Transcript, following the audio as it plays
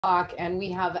talk, and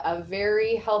we have a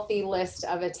very healthy list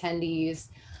of attendees.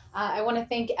 I want to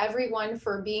thank everyone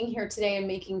for being here today and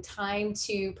making time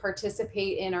to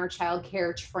participate in our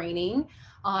childcare training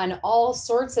on all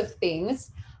sorts of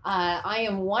things. I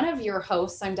am one of your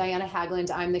hosts. I'm Diana Hagland.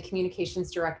 I'm the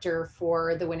Communications Director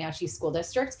for the Wenatchee School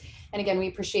District. And again, we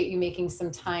appreciate you making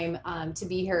some time to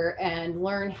be here and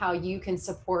learn how you can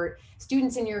support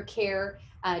students in your care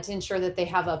to ensure that they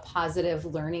have a positive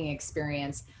learning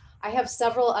experience. I have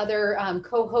several other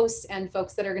co-hosts and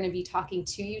folks that are going to be talking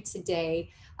to you today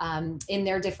in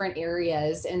their different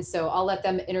areas. And so I'll let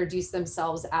them introduce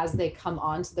themselves as they come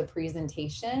on to the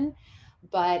presentation.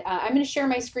 But I'm going to share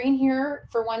my screen here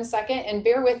for 1 second, and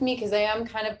bear with me because I am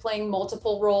kind of playing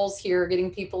multiple roles here,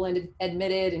 getting people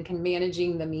admitted and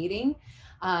managing the meeting.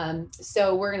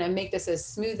 So we're going to make this as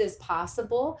smooth as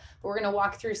possible. But we're going to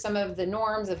walk through some of the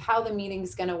norms of how the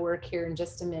meeting's going to work here in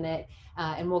just a minute,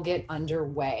 and we'll get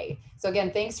underway. So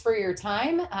again, thanks for your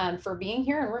time, for being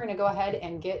here, and we're going to go ahead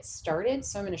and get started.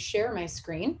 So I'm going to share my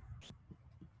screen.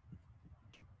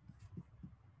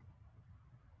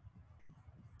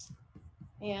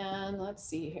 And let's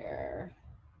see here.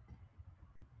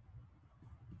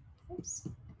 Oops,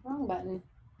 wrong button.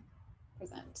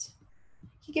 Present.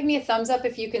 Can you give me a thumbs up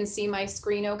if you can see my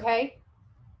screen okay?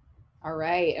 All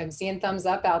right, I'm seeing thumbs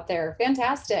up out there.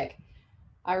 Fantastic.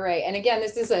 All right, and again,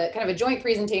 this is a kind of a joint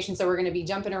presentation, so we're going to be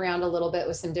jumping around a little bit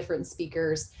with some different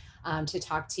speakers to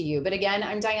talk to you. But again,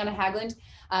 I'm Diana Hagland.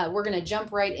 We're going to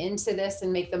jump right into this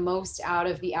and make the most out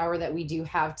of the hour that we do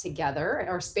have together.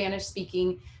 Our Spanish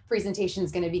speaking presentation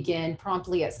is going to begin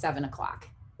promptly at 7 o'clock.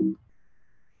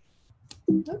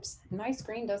 Oops, my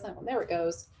screen doesn't, there it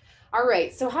goes. All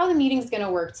right, so how the meeting's going to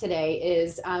work today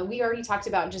is we already talked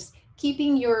about just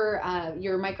keeping your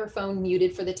microphone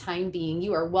muted for the time being.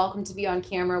 You are welcome to be on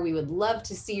camera. We would love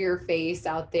to see your face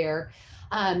out there.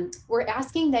 We're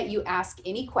asking that you ask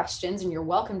any questions, and you're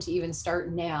welcome to even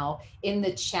start now in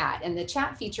the chat. And the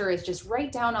chat feature is just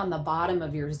right down on the bottom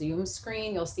of your Zoom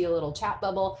screen. You'll see a little chat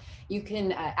bubble. You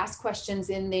can ask questions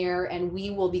in there, and we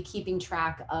will be keeping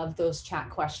track of those chat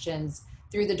questions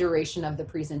through the duration of the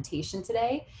presentation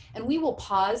today. And we will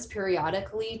pause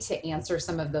periodically to answer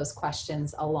some of those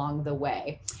questions along the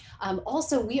way.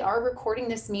 Also, we are recording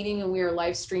this meeting and we are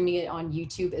live streaming it on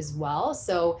YouTube as well.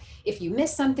 So if you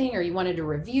missed something or you wanted to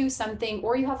review something,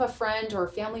 or you have a friend or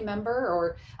family member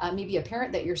or maybe a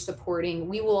parent that you're supporting,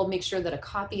 we will make sure that a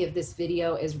copy of this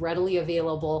video is readily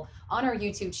available on our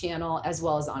YouTube channel as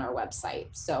well as on our website.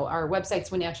 So our website's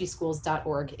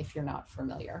wenatcheeschools.org if you're not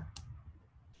familiar.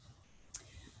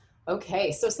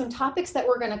 Okay, so some topics that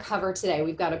we're going to cover today.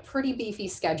 We've got a pretty beefy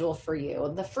schedule for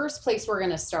you. The first place we're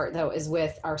going to start, though, is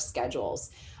with our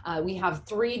schedules. We have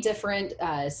three different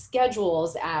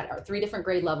schedules at our three different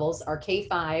grade levels, our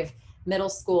K-5, middle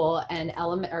school, and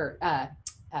almost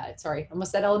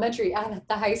said elementary, at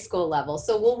the high school level.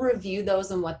 So we'll review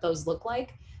those and what those look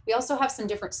like. We also have some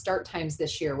different start times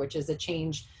this year, which is a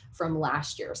change from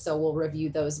last year. So we'll review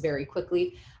those very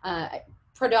quickly.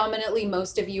 Predominantly,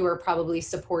 most of you are probably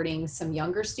supporting some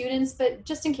younger students, but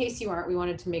just in case you aren't, we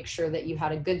wanted to make sure that you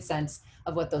had a good sense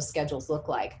of what those schedules look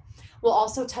like. We'll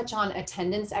also touch on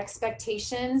attendance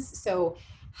expectations. So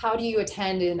how do you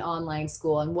attend in online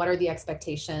school, and what are the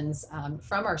expectations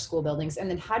from our school buildings? And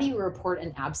then how do you report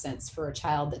an absence for a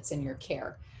child that's in your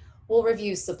care? We'll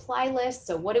review supply lists.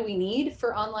 So what do we need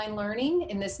for online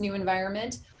learning in this new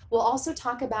environment? We'll also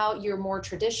talk about your more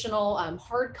traditional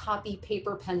hard copy,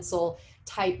 paper, pencil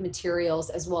type materials,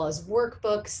 as well as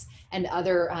workbooks and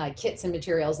other kits and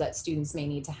materials that students may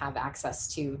need to have access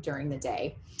to during the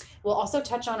day. We'll also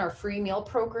touch on our free meal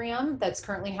program that's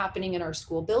currently happening in our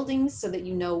school buildings so that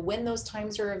you know when those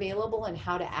times are available and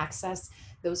how to access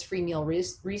those free meal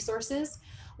resources.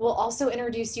 We'll also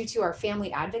introduce you to our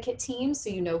family advocate team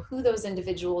so you know who those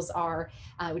individuals are,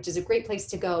 which is a great place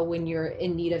to go when you're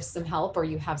in need of some help or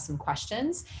you have some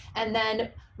questions. And then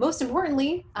most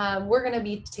importantly, we're going to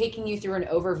be taking you through an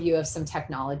overview of some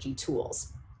technology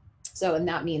tools. So, and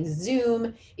that means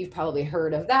Zoom. You've probably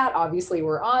heard of that. Obviously,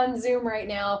 we're on Zoom right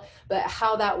now, but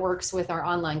how that works with our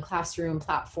online classroom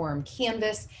platform,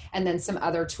 Canvas, and then some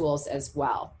other tools as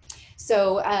well.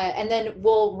 So, and then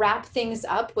we'll wrap things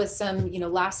up with some,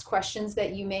 last questions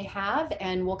that you may have,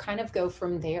 and we'll kind of go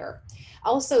from there.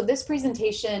 Also, this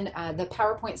presentation, the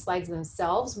PowerPoint slides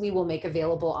themselves, we will make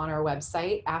available on our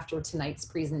website after tonight's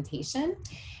presentation.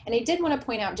 And I did want to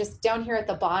point out just down here at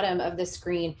the bottom of the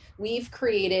screen, we've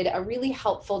created a really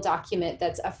helpful document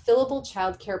that's a fillable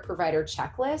childcare provider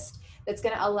checklist that's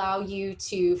going to allow you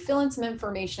to fill in some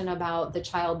information about the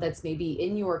child that's maybe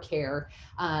in your care,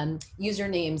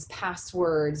 usernames,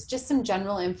 passwords, just some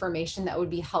general information that would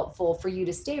be helpful for you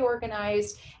to stay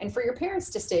organized and for your parents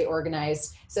to stay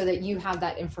organized so that you have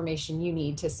that information you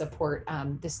need to support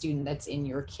the student that's in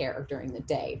your care during the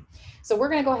day. So we're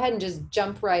going to go ahead and just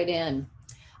jump right in.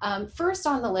 First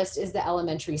on the list is the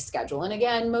elementary schedule. And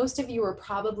again, most of you are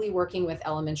probably working with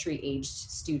elementary aged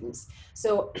students.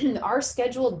 So our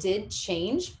schedule did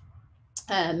change.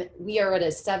 We are at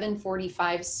a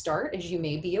 7:45 start, as you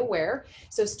may be aware.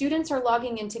 So students are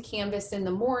logging into Canvas in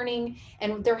the morning,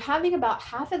 and they're having about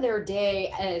half of their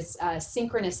day as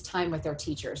synchronous time with their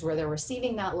teachers, where they're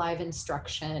receiving that live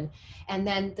instruction. And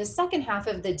then the second half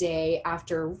of the day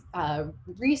after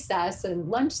recess and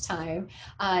lunchtime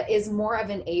is more of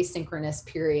an asynchronous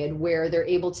period where they're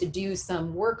able to do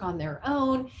some work on their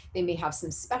own. They may have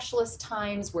some specialist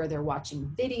times where they're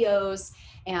watching videos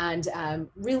and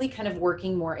really kind of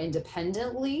working more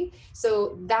independently.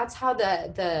 So that's how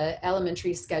the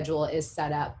elementary schedule is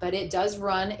set up, but it does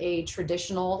run a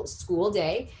traditional school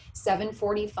day,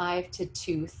 7:45 to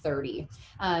 2:30.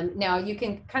 Now you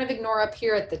can kind of ignore up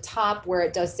here at the top where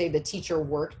it does say the teacher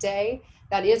work day.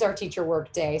 That is our teacher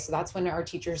work day. So that's when our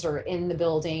teachers are in the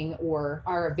building or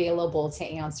are available to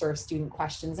answer student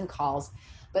questions and calls.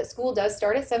 But school does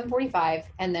start at 7:45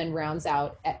 and then rounds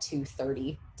out at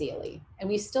 2:30 daily. And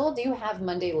we still do have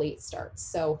Monday late starts.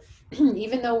 So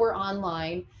even though we're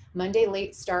online, Monday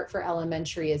late start for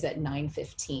elementary is at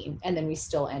 9:15, and then we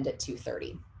still end at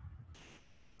 2:30.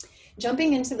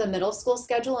 Jumping into the middle school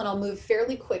schedule, and I'll move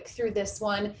fairly quick through this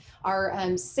one. Our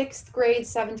 6th grade,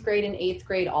 7th grade, and 8th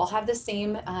grade all have the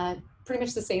same, pretty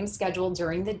much the same schedule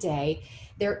during the day.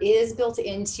 There is built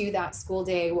into that school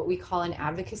day what we call an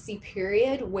advocacy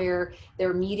period, where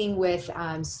they're meeting with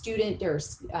student or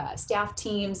staff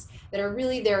teams that are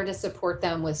really there to support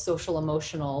them with social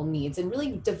emotional needs and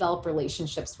really develop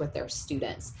relationships with their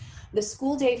students. The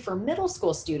school day for middle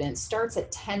school students starts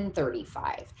at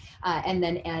 10:35 and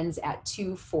then ends at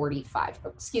 2:45. Oh,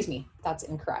 excuse me, that's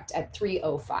incorrect, at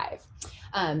 3:05.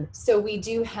 So we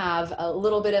do have a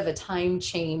little bit of a time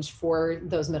change for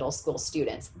those middle school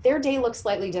students. Their day looks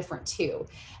slightly different too.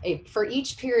 For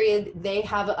each period, they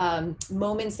have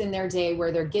moments in their day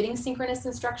where they're getting synchronous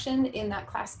instruction in that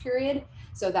class period,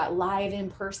 so that live in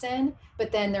person,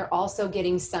 but then they're also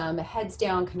getting some heads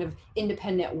down kind of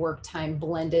independent work time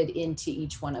blended into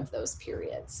each one of those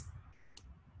periods.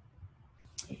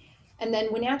 And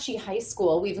then Wenatchee High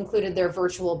School, we've included their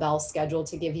virtual bell schedule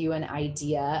to give you an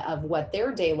idea of what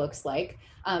their day looks like.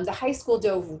 The high school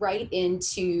dove right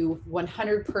into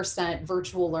 100%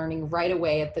 virtual learning right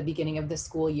away at the beginning of the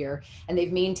school year, and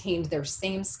they've maintained their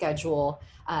same schedule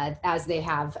as they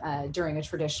have during a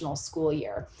traditional school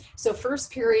year. So first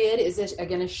period is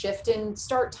again a shift in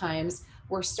start times.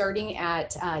 We're starting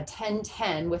at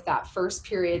 10:10 with that first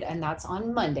period, and that's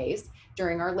on Mondays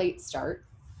during our late start.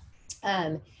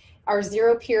 Our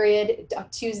zero period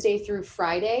Tuesday through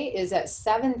Friday is at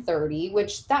 7:30,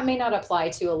 which that may not apply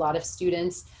to a lot of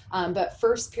students, but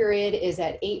first period is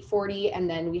at 8:40, and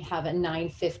then we have a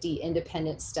 9:50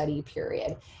 independent study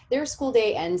period. Their school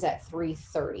day ends at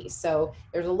 3:30, so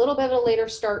there's a little bit of a later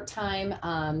start time,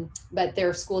 but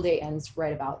their school day ends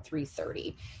right about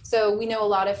 3:30. So we know a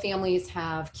lot of families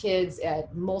have kids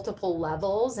at multiple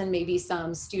levels, and maybe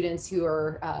some students who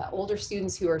are older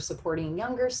students who are supporting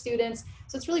younger students.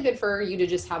 So it's really good for you to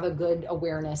just have a good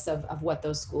awareness of what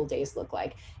those school days look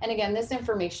like. And again, this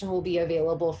information will be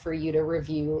available for you to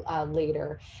review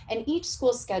later. And each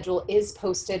school schedule is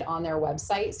posted on their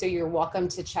website, so you're welcome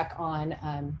to check on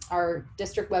our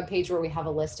district webpage where we have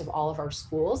a list of all of our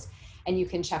schools, and you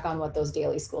can check on what those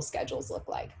daily school schedules look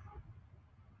like.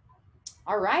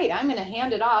 All right, I'm gonna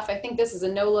hand it off. I think this is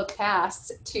a no-look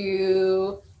pass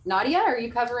to Nadia. Are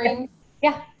you covering?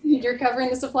 Yeah. You're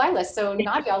covering the supply list. So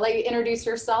Nadia, I'll let you introduce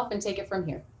yourself and take it from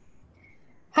here.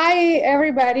 Hi,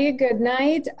 everybody. Good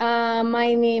night.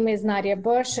 My name is Nadia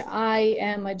Bush. I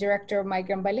am a director of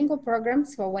migrant bilingual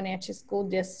programs for Wenatchee School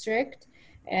District.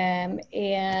 And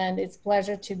it's a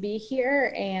pleasure to be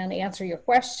here and answer your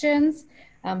questions.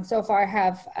 So far,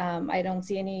 I don't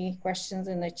see any questions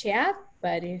in the chat,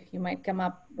 but you might come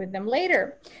up with them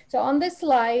later. So on this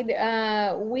slide,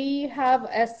 we have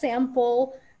a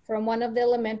sample from one of the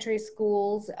elementary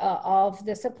schools of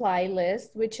the supply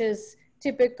list, which is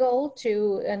typical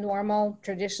to a normal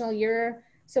traditional year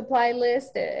supply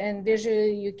list. And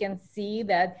visually you can see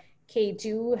that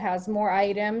K2 has more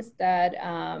items that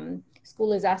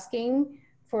school is asking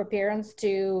for parents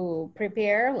to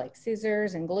prepare, like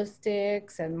scissors and glue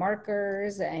sticks and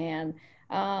markers and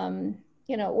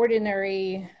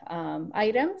ordinary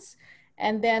items.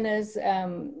 And then as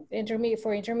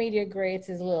for intermediate grades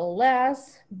is a little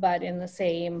less, but in the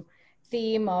same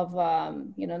theme of,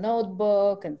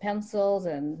 notebook and pencils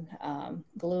and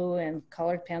glue and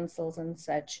colored pencils and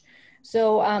such.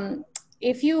 So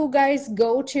if you guys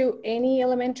go to any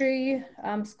elementary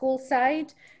school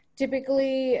site,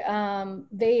 typically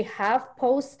they have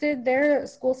posted their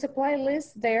school supply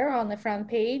list there on the front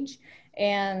page,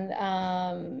 and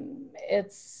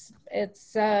it's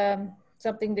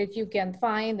something that you can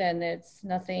find, and it's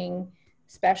nothing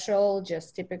special,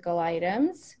 just typical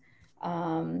items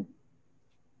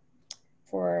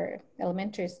for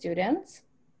elementary students.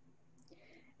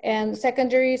 And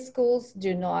secondary schools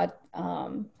do not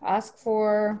ask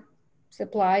for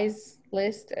supplies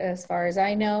list as far as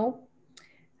I know.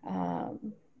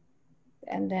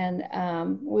 And then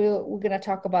we're going to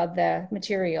talk about the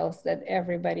materials that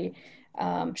everybody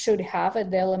should have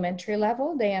at the elementary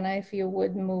level. Diana, if you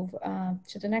would move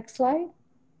to the next slide.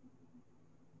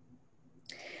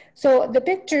 So the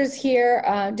pictures here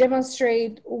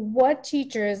demonstrate what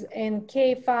teachers in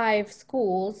K-5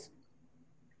 schools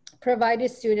provided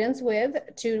students with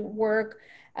to work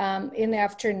in the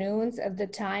afternoons at the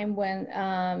time when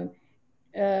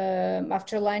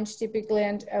after lunch typically,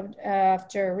 and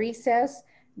after recess,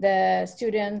 the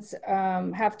students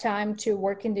have time to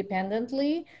work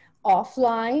independently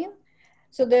offline.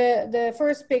 So the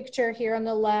first picture here on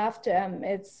the left,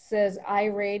 it says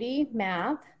iReady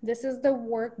Math. This is the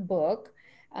workbook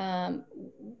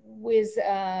with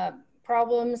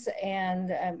problems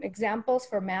and examples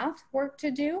for math work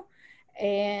to do.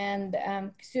 And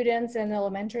students in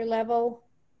elementary level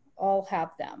all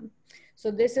have them.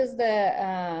 So this is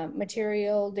the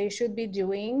material they should be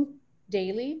doing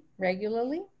daily,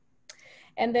 regularly.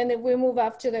 And then if we move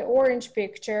up to the orange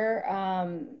picture,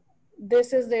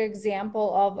 this is the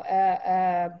example of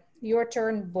a Your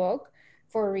Turn book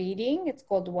for reading. It's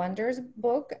called Wonders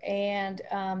book. And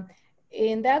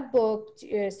in that book,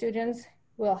 students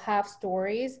will have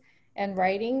stories and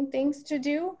writing things to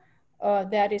do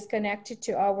that is connected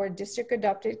to our district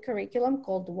adopted curriculum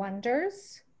called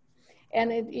Wonders.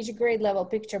 And each grade level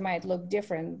picture might look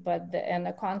different, but and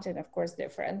the content, of course,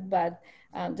 different. But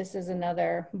this is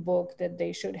another book that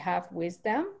they should have with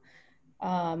them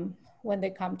when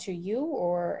they come to you,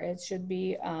 or it should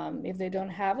be, if they don't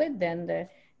have it, then the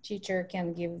teacher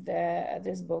can give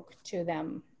this book to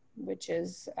them, which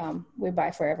is we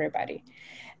buy for everybody.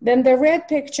 Then the red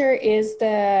picture is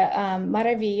the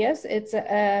Maravillas. It's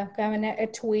kind of a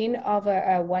twin of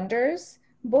a Wonders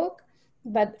book.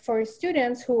 But for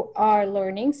students who are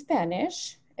learning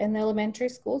Spanish in elementary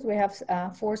schools, we have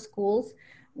 4 schools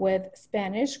with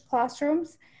Spanish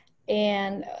classrooms,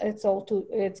 and it's called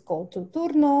Tu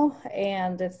Turno,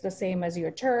 and it's the same as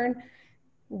Your Turn,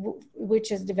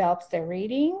 which is develops their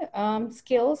reading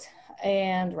skills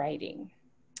and writing.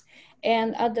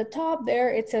 And at the top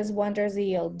there, it says Wonders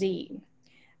ELD.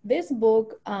 This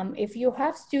book, if you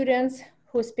have students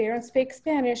whose parents speak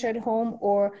Spanish at home,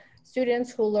 or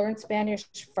students who learn Spanish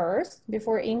first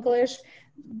before English,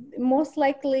 most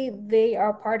likely they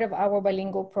are part of our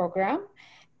bilingual program.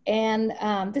 And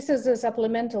this is a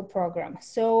supplemental program.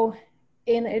 So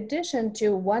in addition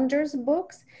to Wonders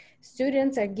books,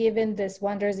 students are given this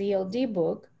Wonders ELD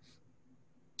book.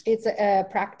 It's a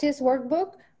practice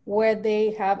workbook where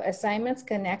they have assignments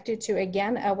connected to,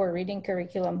 again, our reading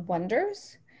curriculum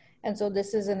Wonders. And so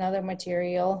this is another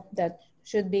material that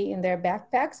should be in their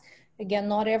backpacks. Again,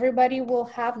 not everybody will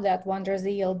have that Wonders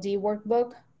ELD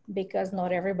workbook because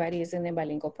not everybody is in the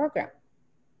bilingual program.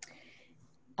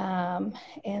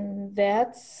 And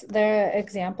that's the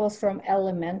examples from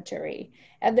elementary.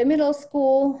 At the middle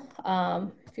school,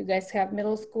 if you guys have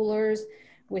middle schoolers,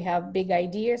 we have Big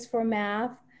Ideas for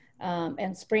math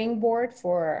and Springboard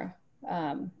for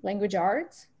language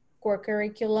arts, core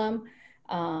curriculum.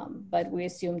 But we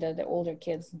assume that the older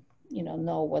kids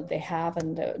know what they have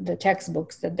and the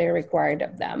textbooks that they're required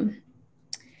of them.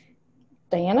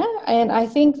 Diana, and I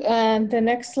think the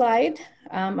next slide,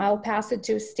 I'll pass it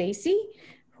to Stacy,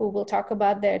 who will talk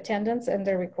about the attendance and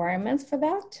the requirements for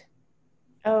that.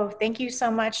 Oh, thank you so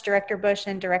much, Director Bush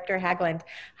and Director Hagland.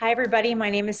 Hi, everybody.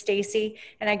 My name is Stacy,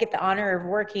 and I get the honor of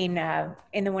working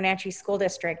in the Wenatchee School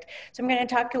District. So I'm going to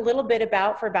talk a little bit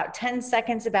for about 10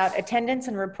 seconds about attendance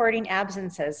and reporting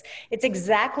absences. It's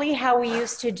exactly how we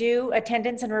used to do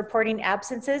attendance and reporting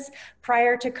absences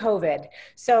prior to COVID.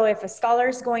 So if a scholar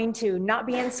is going to not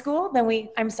be in school, then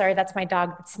I'm sorry, that's my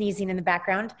dog sneezing in the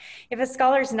background. If a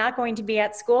scholar is not going to be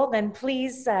at school, then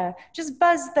please just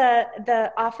buzz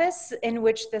the office in which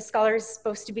which the scholar is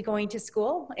supposed to be going to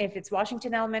school. If it's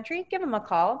Washington Elementary, give them a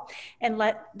call and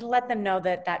let them know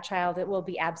that that child will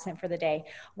be absent for the day.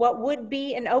 What would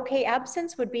be an okay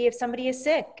absence would be if somebody is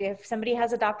sick, if somebody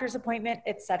has a doctor's appointment,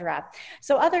 etc.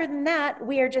 So other than that,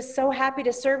 we are just so happy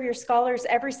to serve your scholars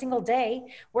every single day.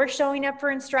 We're showing up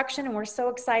for instruction, and we're so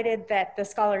excited that the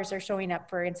scholars are showing up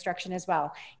for instruction as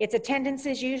well. It's attendance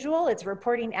as usual, it's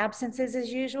reporting absences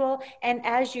as usual, and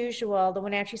as usual, the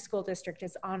Wenatchee School District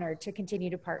is honored to continue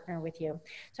to partner with you.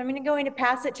 So I'm going to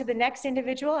pass it to the next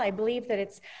individual. I believe that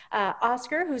it's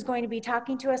Oscar, who's going to be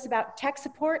talking to us about tech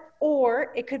support,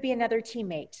 or it could be another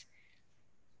teammate.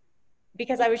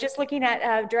 Because I was just looking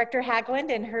at Director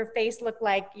Hagland, and her face looked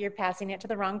like you're passing it to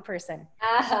the wrong person.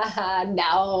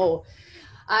 No,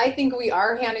 I think we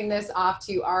are handing this off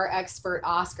to our expert,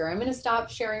 Oscar. I'm going to stop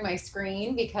sharing my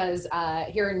screen because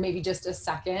here in maybe just a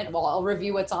second, well, I'll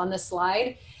review what's on the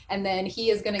slide, and then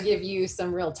he is going to give you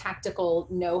some real tactical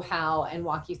know-how and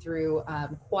walk you through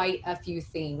quite a few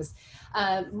things.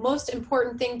 Most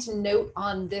important thing to note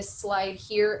on this slide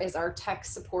here is our tech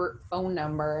support phone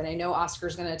number. And I know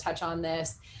Oscar's going to touch on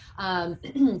this,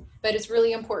 but it's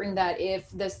really important that if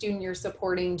the student you're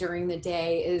supporting during the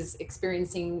day is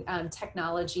experiencing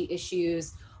technology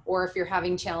issues, or if you're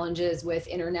having challenges with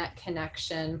internet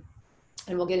connection,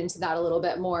 and we'll get into that a little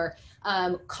bit more,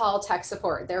 call tech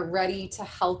support. They're ready to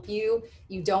help you.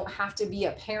 You don't have to be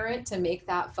a parent to make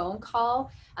that phone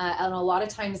call. And a lot of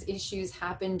times issues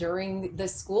happen during the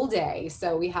school day.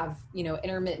 So we have,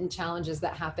 intermittent challenges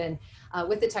that happen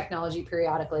with the technology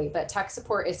periodically, but tech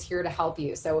support is here to help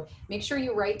you. So make sure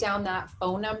you write down that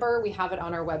phone number. We have it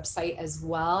on our website as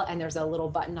well. And there's a little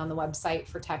button on the website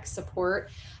for tech support.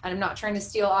 And I'm not trying to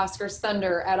steal Oscar's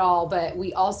thunder at all, but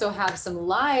we also have some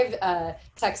live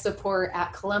tech support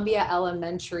at Columbia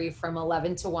Elementary from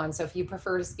 11 to 1. So if you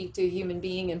prefer to speak to a human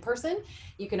being in person,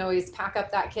 you can always pack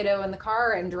up that kiddo in the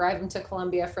car and drive them to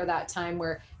Columbia for that time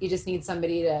where you just need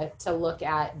somebody to look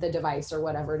at the device or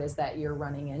whatever it is that you're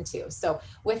running into. So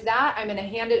with that, I'm going to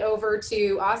hand it over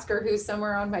to Oscar, who's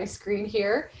somewhere on my screen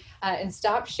here, and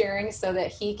stop sharing so that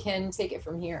he can take it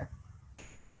from here.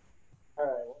 All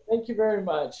right, well, thank you very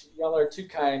much. Y'all are too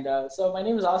kind. So my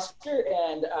name is Oscar,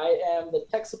 and I am the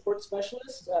tech support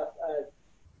specialist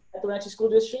at the Wenatchee School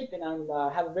District, and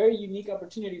I have a very unique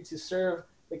opportunity to serve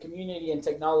the community and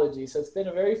technology. So it's been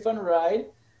a very fun ride.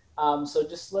 So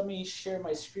just let me share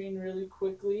my screen really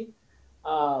quickly.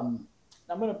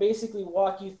 I'm going to basically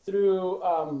walk you through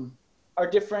our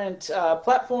different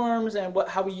platforms and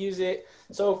how we use it.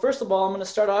 So first of all, I'm going to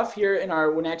start off here in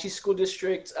our Wenatchee School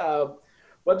District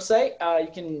website.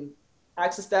 You can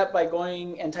access that by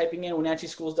going and typing in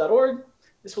wenatcheeschools.org.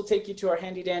 This will take you to our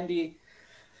handy dandy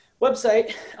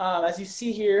website. As you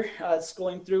see here,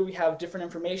 scrolling through, we have different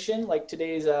information like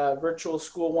today's Virtual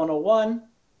School 101.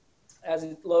 As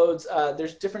it loads,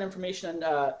 there's different information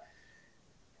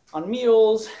on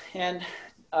meals and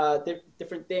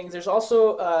different things. There's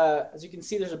also, as you can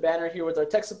see, there's a banner here with our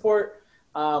tech support.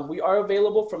 We are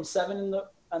available from 7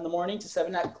 in the morning to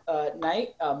 7 at night,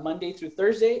 Monday through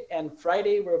Thursday, and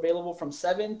Friday we're available from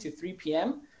 7 to 3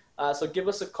 p.m. So give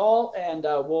us a call, and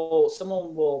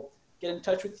someone will get in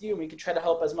touch with you, and we can try to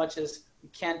help as much as we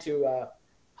can to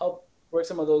help work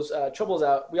some of those troubles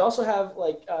out. We also have,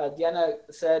 like Deanna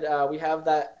said, we have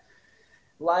that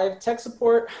live tech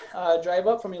support drive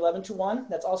up from 11 to 1.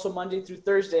 That's also Monday through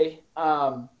Thursday.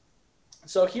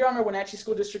 So here on our Wenatchee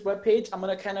School District webpage, I'm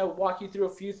going to kind of walk you through a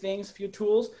few things, a few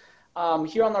tools.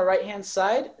 Here on the right-hand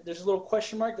side, there's a little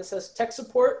question mark that says tech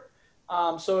support.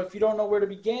 So if you don't know where to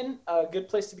begin, a good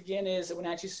place to begin is the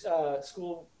Wenatchee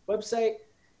School website.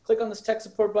 Click on this tech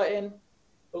support button.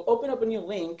 It'll open up a new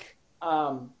link.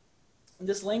 In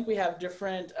this link, we have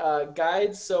different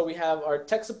guides. So we have our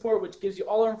tech support, which gives you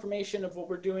all our information of what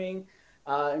we're doing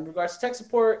in regards to tech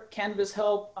support, Canvas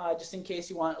help, just in case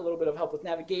you want a little bit of help with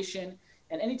navigation,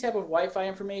 and any type of Wi-Fi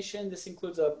information. This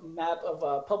includes a map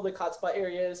of public hotspot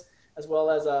areas, as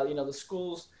well as the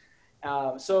schools.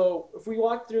 So if we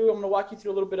walk through, I'm going to walk you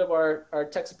through a little bit of our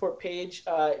tech support page.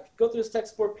 If you go through this tech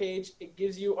support page, it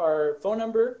gives you our phone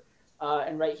number.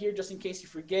 And right here, just in case you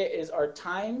forget, is our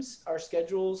times, our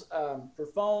schedules for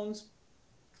phones.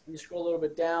 You scroll a little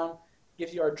bit down,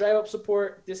 gives you our drive-up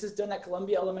support. This is done at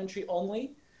Columbia Elementary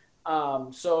only.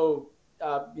 So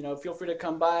feel free to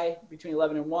come by between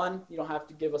 11 and 1. You don't have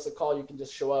to give us a call. You can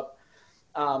just show up.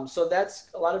 So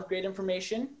that's a lot of great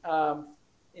information.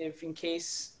 If in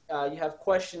case you have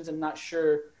questions and not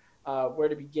sure where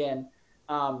to begin.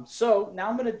 So now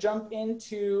I'm going to jump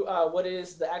into what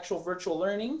is the actual virtual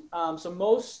learning. So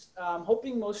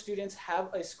hoping most students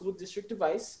have a school district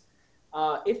device.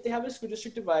 If they have a school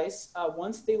district device,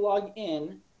 once they log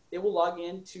in, they will log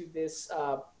into this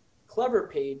Clever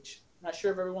page. I'm not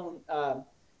sure if everyone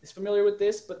is familiar with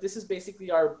this, but this is basically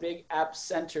our big app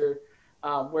center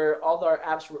where all our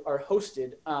apps are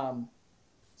hosted.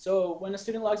 So when a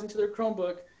student logs into their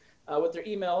Chromebook with their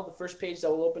email, the first page that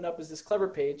will open up is this Clever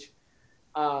page.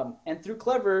 And through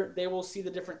Clever, they will see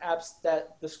the different apps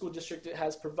that the school district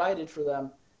has provided for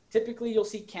them. Typically, you'll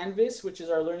see Canvas, which is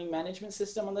our learning management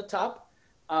system on the top.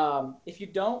 If you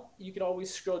don't, you can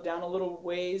always scroll down a little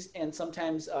ways, and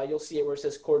sometimes you'll see it where it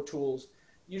says Core Tools.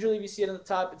 Usually, if you see it on the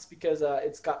top, it's because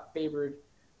it's got favored.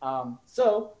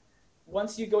 So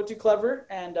once you go to Clever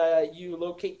and you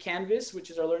locate Canvas, which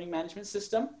is our learning management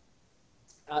system,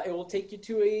 it will take you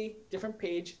to a different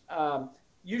page.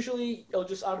 Usually, it'll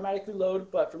just automatically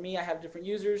load, but for me, I have different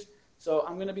users. So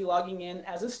I'm going to be logging in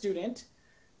as a student.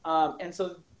 And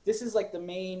so this is like the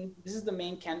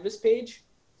main Canvas page.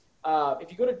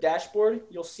 If you go to dashboard,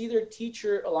 you'll see their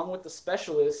teacher along with the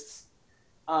specialists.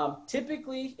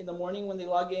 Typically, in the morning when they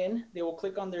log in, they will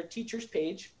click on their teacher's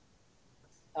page.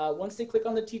 Once they click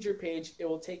on the teacher page, it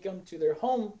will take them to their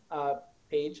home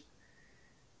page.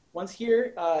 Once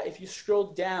here, if you scroll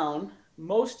down,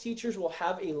 most teachers will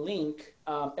have a link.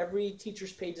 Every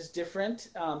teacher's page is different,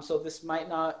 so this might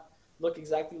not look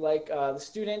exactly like the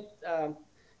student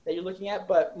that you're looking at,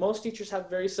 but most teachers have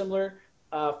very similar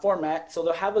format. So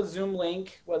they'll have a Zoom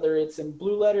link, whether it's in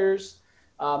blue letters,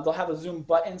 they'll have a Zoom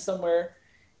button somewhere.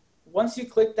 Once you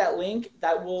click that link,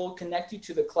 that will connect you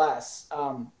to the class.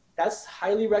 That's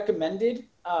highly recommended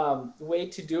way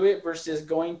to do it versus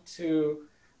going to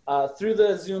through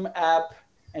the Zoom app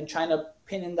and trying to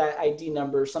pin in that ID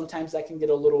number. Sometimes that can get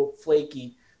a little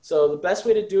flaky. So the best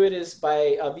way to do it is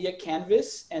by via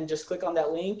Canvas, and just click on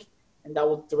that link, and that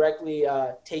will directly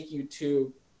take you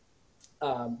to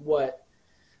what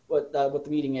the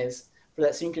meeting is for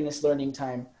that synchronous learning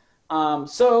time.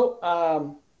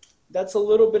 That's a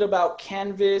little bit about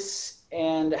Canvas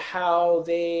and how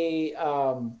they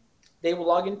will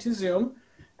log into Zoom.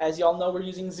 As y'all know, we're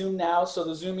using Zoom now, so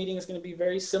the Zoom meeting is going to be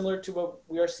very similar to what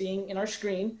we are seeing in our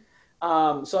screen.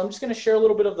 So I'm just going to share a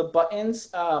little bit of the buttons.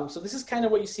 So this is kind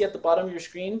of what you see at the bottom of your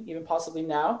screen, even possibly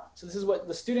now. So this is what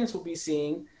the students will be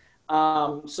seeing.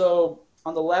 So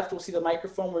on the left, we'll see the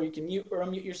microphone where you can mute or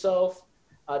unmute yourself.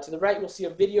 To the right, you'll see a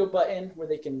video button where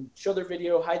they can show their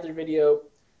video, hide their video.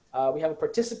 We have a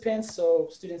participants, so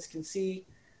students can see.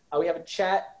 We have a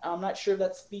chat. I'm not sure if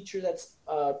that's a feature that's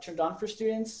turned on for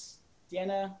students.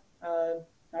 Deanna,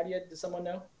 Nadia, does someone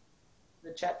know?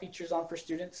 The chat feature is on for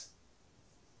students?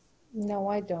 No,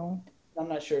 I don't. I'm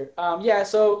not sure. Yeah,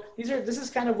 so this is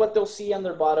kind of what they'll see on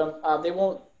their bottom. They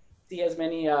won't see as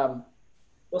many,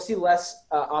 they'll see less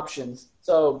options.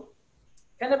 So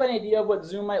kind of an idea of what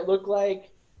Zoom might look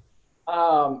like.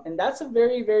 And that's a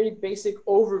very, very basic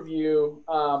overview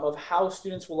of how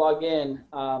students will log in.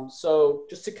 So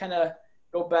just to kind of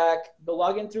go back, they'll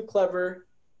log in through Clever.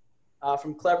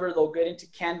 From Clever, they'll get into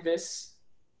Canvas.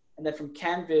 And then from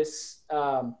Canvas,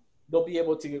 they'll be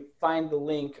able to find the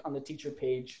link on the teacher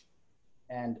page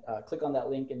and click on that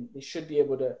link, and they should be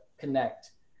able to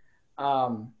connect.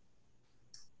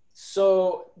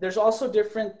 So there's also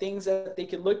different things that they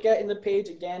can look at in the page.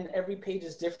 Again, every page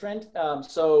is different.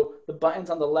 So the buttons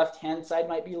on the left-hand side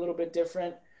might be a little bit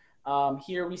different.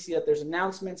 Here we see that there's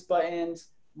announcements buttons,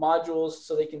 modules,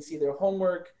 so they can see their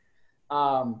homework.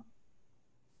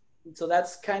 So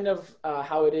that's kind of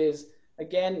how it is.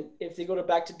 Again, if they go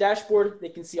back to dashboard, they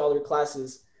can see all their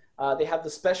classes. They have the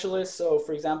specialists. So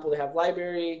for example, they have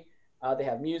library, they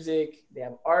have music, they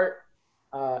have art,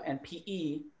 and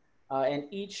PE. And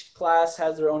each class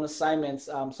has their own assignments.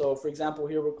 So for example,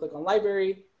 here we'll click on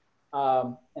library.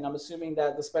 And I'm assuming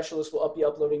that the specialist will be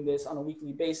uploading this on a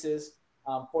weekly basis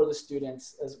for the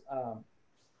students.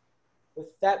 With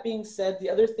that being said, the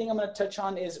other thing I'm going to touch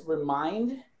on is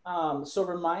Remind. So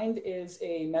Remind is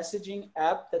a messaging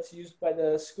app that's used by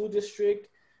the school district.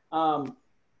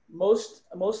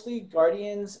 Mostly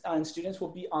guardians and students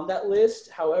will be on that list.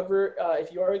 However,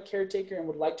 if you are a caretaker and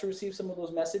would like to receive some of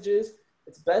those messages,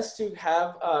 it's best to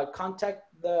have contact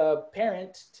the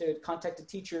parent to contact the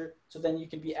teacher, so then you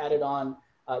can be added on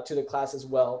to the class as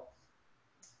well.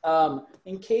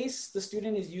 In case the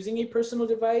student is using a personal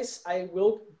device, I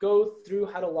will go through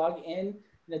how to log in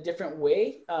a different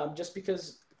way, just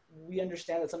because we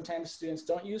understand that sometimes students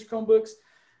don't use Chromebooks.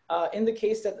 In the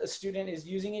case that a student is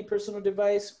using a personal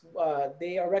device,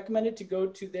 they are recommended to go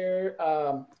to their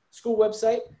school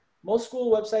website. Most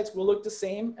school websites will look the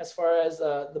same as far as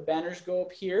the banners go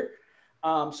up here.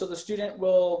 So the student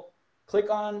will click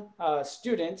on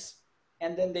students,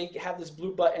 and then they have this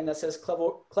blue button that says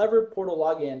Clever Portal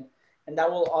Login. And that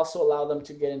will also allow them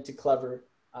to get into Clever,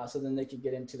 so then they can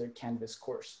get into their Canvas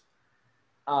course.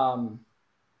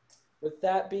 With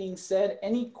that being said,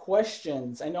 any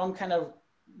questions? I know I'm kind of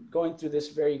going through this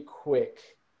very quick.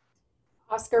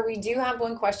 Oscar, we do have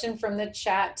one question from the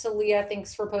chat to Leah.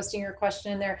 Thanks for posting your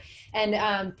question in there.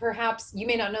 And perhaps you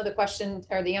may not know the question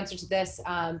or the answer to this.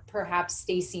 Perhaps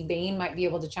Stacy Bain might be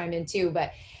able to chime in too,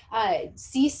 but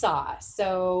Seesaw.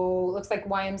 So looks like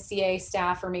YMCA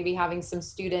staff are maybe having some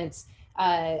students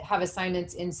have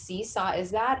assignments in Seesaw.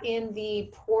 Is that in the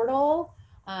portal?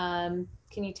 Can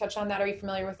you touch on that? Are you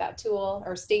familiar with that tool?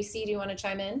 Or Stacy, do you want to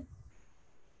chime in?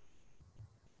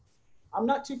 I'm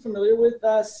not too familiar with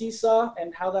Seesaw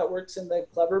and how that works in the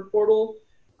Clever portal.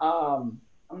 I'm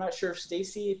not sure if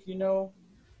Stacy, if you know.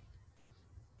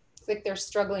 It's like they're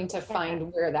struggling to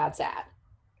find where that's at.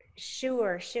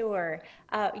 Sure.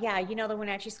 Yeah, you know, the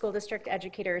Wenatchee School District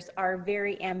educators are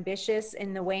very ambitious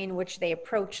in the way in which they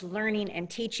approach learning and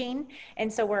teaching.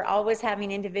 And so we're always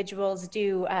having individuals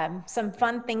do some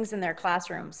fun things in their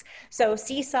classrooms. So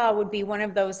Seesaw would be one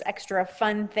of those extra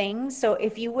fun things. So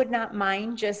if you would not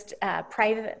mind just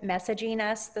private messaging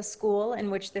us the school in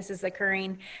which this is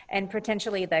occurring and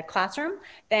potentially the classroom,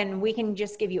 then we can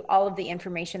just give you all of the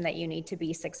information that you need to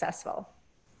be successful.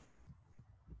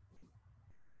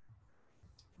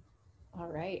 All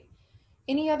right.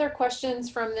 Any other questions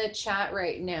from the chat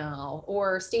right now?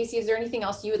 Or Stacy, is there anything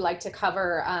else you would like to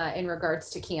cover in regards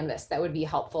to Canvas that would be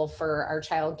helpful for our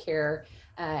child care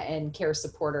and care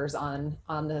supporters on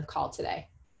the call today?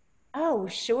 Oh,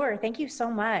 sure. Thank you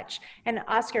so much. And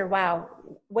Oscar, wow,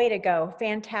 way to go.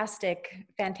 Fantastic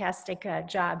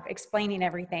job explaining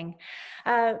everything.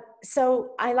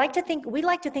 So we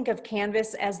like to think of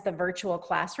Canvas as the virtual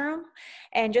classroom.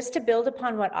 And just to build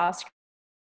upon what Oscar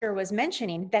was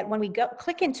mentioning, that when we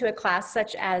click into a class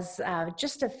such as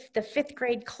just the fifth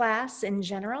grade class in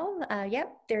general,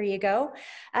 yep, there you go.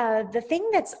 The thing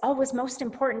that's always most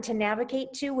important to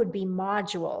navigate to would be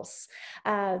modules.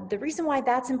 The reason why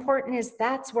that's important is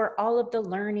that's where all of the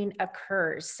learning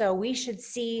occurs. So we should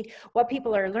see what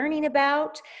people are learning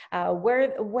about,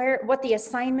 what the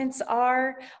assignments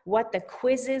are, what the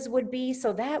quizzes would be.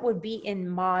 So that would be in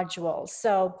modules.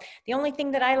 So the only thing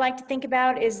that I like to think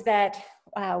about is that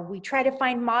we try to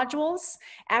find modules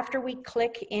after we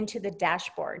click into the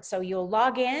dashboard. So you'll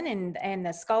log in and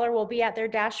the scholar will be at their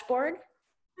dashboard.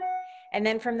 And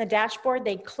then from the dashboard,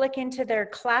 they click into their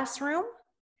classroom.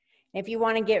 If you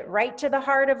want to get right to the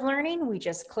heart of learning, we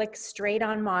just click straight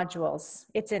on modules.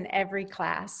 It's in every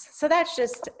class. So that's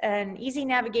just an easy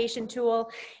navigation tool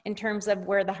in terms of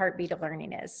where the heartbeat of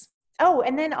learning is. Oh,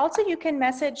 and then also you can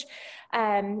message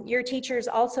your teachers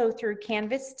also through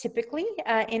Canvas, typically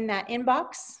in that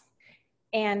inbox.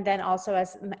 And then also,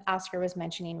 as Oscar was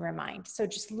mentioning, Remind. So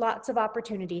just lots of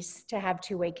opportunities to have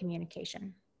two-way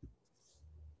communication.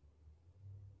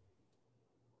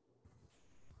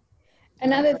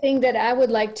 Another thing that I would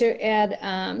like to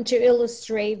add to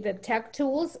illustrate the tech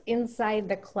tools inside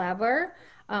the Clever.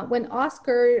 When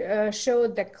Oscar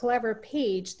showed the Clever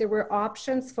page, there were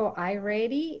options for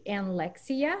iReady and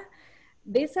Lexia.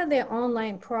 These are the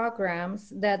online programs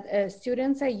that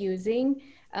students are using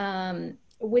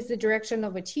with the direction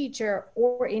of a teacher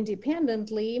or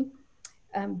independently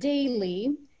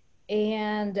daily.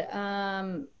 And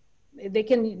they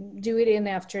can do it in the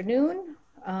afternoon,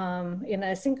 in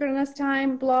a synchronous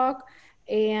time block.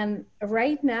 And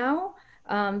right now,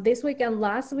 this week and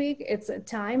last week, it's a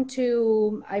time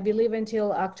to, I believe,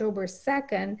 until October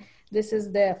 2nd. This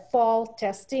is the fall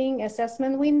testing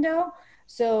assessment window.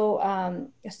 So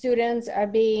students are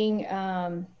being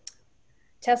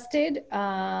tested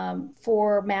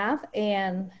for math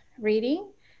and reading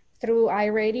through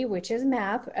iReady, which is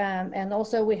math. And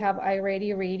also we have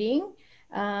iReady reading,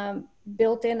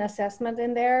 built-in assessment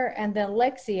in there. And then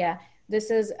Lexia, this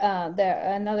is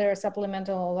another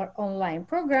supplemental online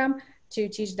program to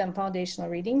teach them foundational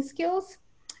reading skills.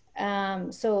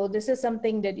 So this is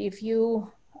something that if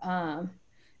you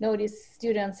notice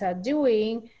students are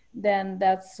doing, then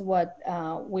that's what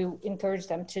we encourage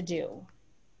them to do.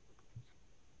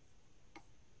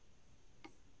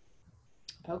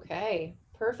 Okay,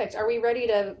 perfect. Are we ready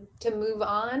to move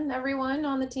on, everyone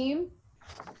on the team?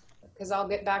 Because I'll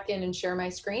get back in and share my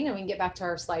screen and we can get back to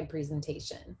our slide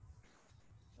presentation.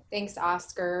 Thanks,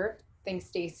 Oscar. Thanks,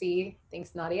 Stacy.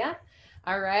 Thanks, Nadia.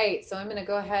 All right, so I'm gonna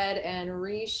go ahead and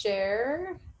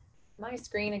reshare my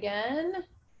screen again.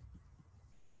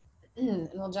 And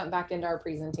we'll jump back into our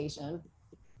presentation.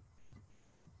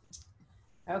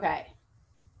 Okay.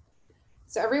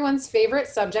 So everyone's favorite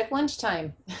subject,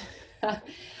 lunchtime.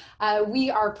 We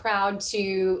are proud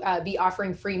to be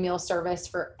offering free meal service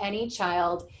for any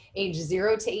child age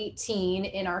 0 to 18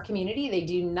 in our community. They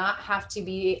do not have to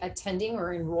be attending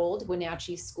or enrolled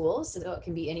Wenatchee schools, so it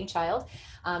can be any child.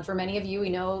 For many of you, we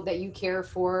know that you care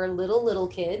for little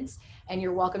kids, and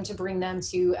you're welcome to bring them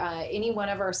to any one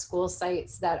of our school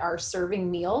sites that are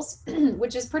serving meals,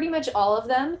 which is pretty much all of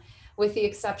them, with the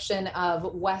exception of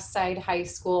Westside High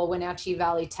School, Wenatchee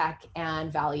Valley Tech,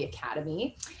 and Valley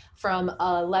Academy. From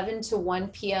 11 to 1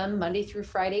 p.m. Monday through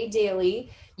Friday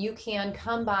daily, you can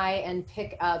come by and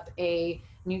pick up a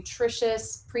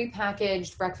nutritious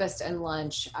prepackaged breakfast and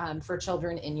lunch for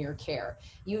children in your care.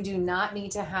 You do not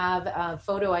need to have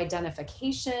photo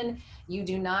identification. You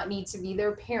do not need to be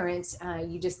their parent.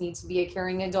 You just need to be a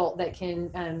caring adult that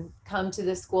can come to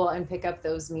the school and pick up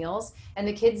those meals. And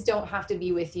the kids don't have to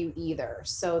be with you either.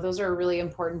 So those are really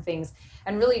important things,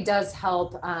 and really does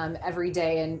help every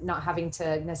day, and not having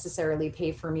to necessarily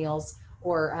pay for meals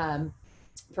or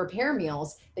prepare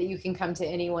meals, that you can come to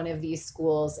any one of these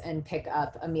schools and pick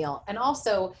up a meal. And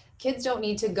also, kids don't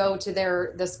need to go to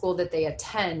the school that they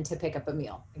attend to pick up a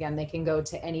meal. Again, they can go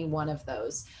to any one of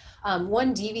those.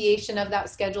 One deviation of that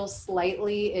schedule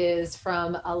slightly is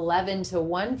from 11 to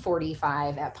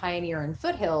 1:45 at Pioneer and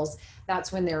Foothills.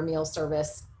 That's when their meal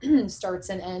service starts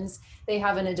and ends. They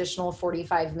have an additional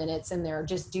 45 minutes in there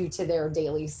just due to their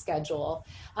daily schedule.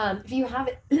 If you have,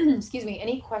 excuse me,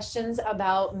 any questions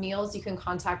about meals, you can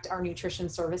contact our nutrition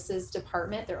services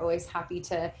department. They're always happy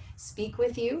to speak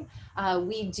with you.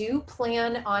 We do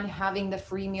plan on having the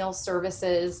free meal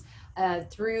services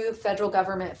through federal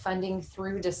government funding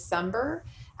through December.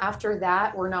 After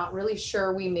that, we're not really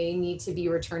sure. We may need to be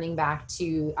returning back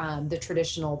to the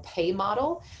traditional pay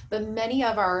model, but many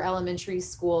of our elementary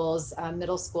schools,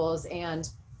 middle schools, and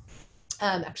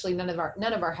actually none of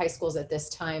our high schools at this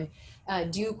time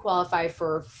do qualify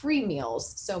for free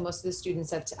meals. So most of the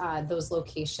students at those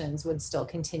locations would still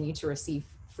continue to receive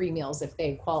free meals if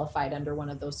they qualified under one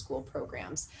of those school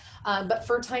programs. But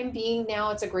for time being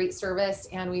now, it's a great service,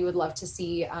 and we would love to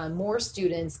see more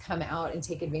students come out and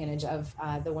take advantage of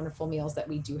the wonderful meals that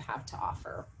we do have to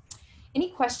offer. Any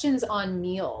questions on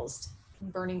meals?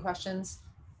 Burning questions?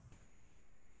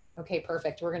 Okay,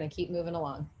 perfect. We're gonna keep moving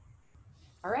along.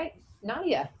 All right,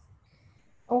 Nadia.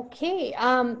 Okay,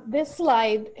 this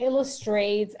slide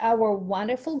illustrates our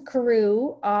wonderful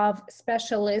crew of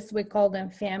specialists. We call them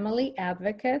family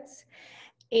advocates.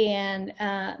 And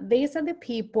these are the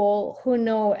people who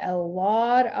know a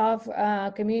lot of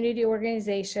community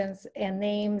organizations and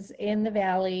names in the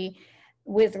Valley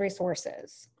with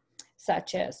resources,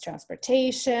 such as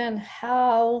transportation,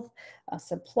 health,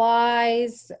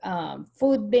 supplies,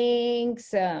 food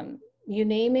banks, you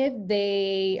name it.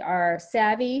 They are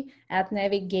savvy at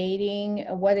navigating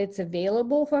what is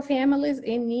available for families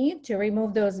in need to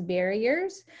remove those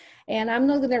barriers. And I'm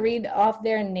not going to read off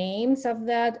their names of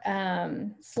that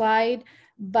slide,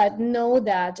 but know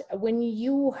that when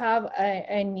you have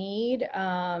a need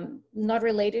not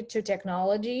related to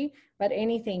technology, but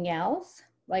anything else,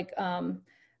 like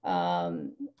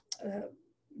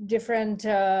different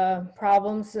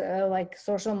problems like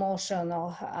social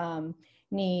emotional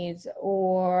needs,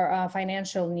 or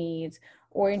financial needs,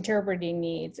 or interpreting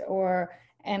needs, or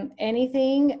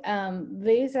anything.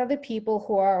 These are the people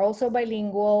who are also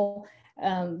bilingual.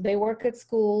 They work at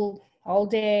school all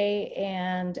day,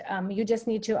 and you just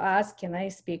need to ask, can I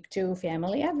speak to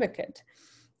family advocate?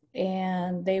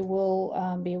 And they will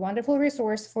be a wonderful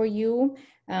resource for you.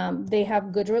 They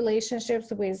have good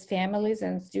relationships with families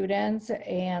and students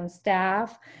and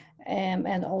staff,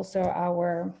 and also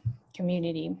our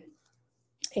community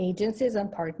agencies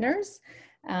and partners.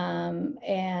 We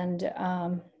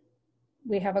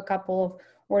have a couple of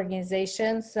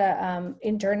organizations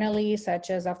internally, such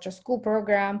as after school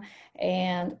program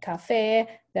and cafe,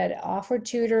 that offer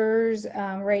tutors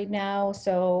right now.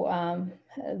 So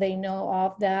they know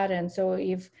of that. And so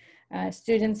if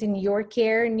students in your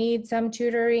care need some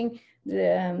tutoring,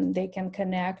 they can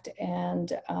connect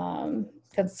and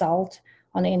consult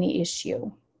on any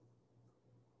issue.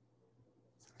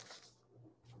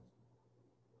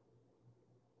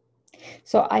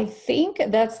 So I think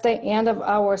that's the end of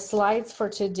our slides for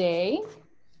today.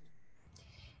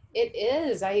 It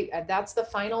is. That's the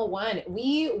final one.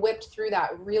 We whipped through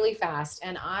that really fast,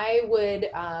 and I would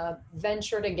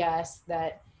venture to guess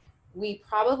that we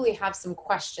probably have some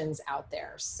questions out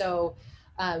there. So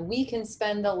we can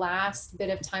spend the last bit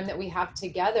of time that we have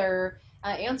together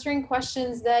answering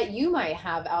questions that you might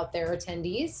have out there,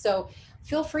 attendees. So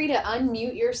feel free to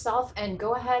unmute yourself and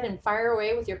go ahead and fire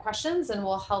away with your questions, and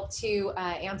we'll help to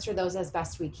answer those as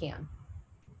best we can.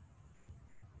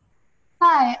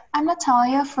 Hi, I'm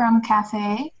Natalia from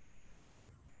Cafe.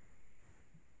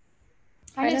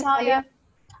 Hi, Natalia.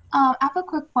 I have a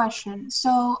quick question.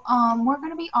 So, we're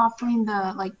going to be offering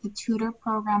the tutor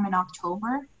program in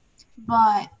October,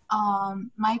 but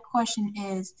my question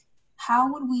is,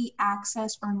 how would we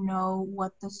access or know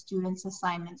what the students'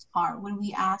 assignments are? Would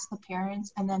we ask the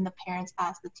parents and then the parents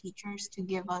ask the teachers to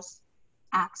give us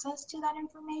access to that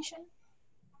information?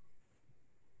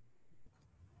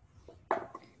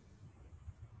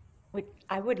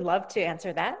 I would love to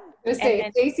answer that.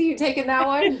 Stacey, you taking that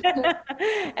one?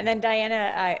 And then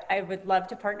Diana, I would love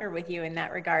to partner with you in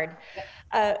that regard.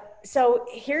 So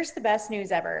here's the best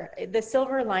news ever. The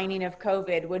silver lining of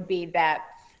COVID would be that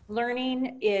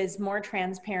learning is more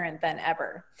transparent than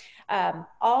ever.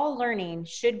 All learning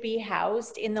should be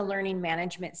housed in the learning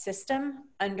management system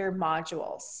under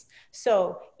modules.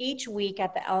 So each week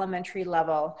at the elementary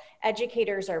level,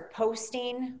 educators are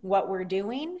posting what we're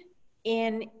doing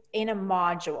in a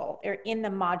module or in the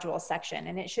module section,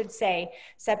 and it should say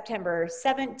September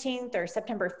 17th or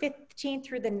September 15th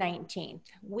through the 19th,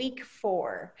 week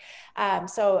 4.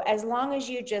 So as long as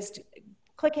you just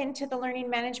click into the learning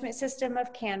management system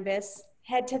of Canvas,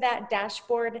 head to that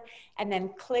dashboard, and then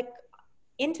click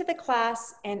into the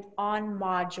class and on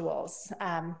modules.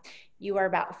 You are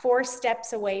about 4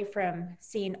 steps away from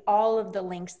seeing all of the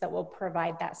links that will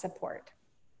provide that support.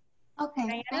 Okay,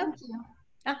 Diana? thank you.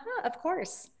 Of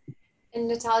course. And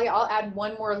Natalia, I'll add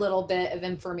one more little bit of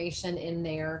information in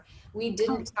there. We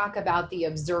didn't talk about the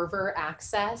observer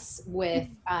access with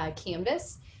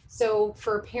Canvas. So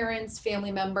for parents,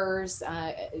 family members,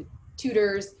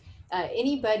 tutors,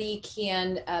 anybody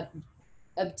can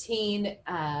obtain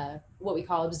what we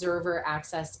call observer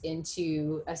access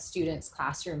into a student's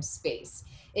classroom space.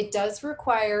 It does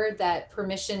require that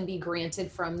permission be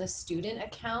granted from the student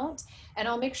account, and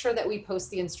I'll make sure that we post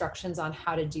the instructions on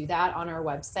how to do that on our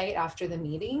website after the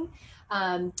meeting.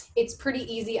 It's pretty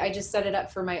easy. I just set it up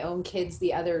for my own kids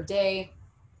the other day.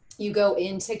 You go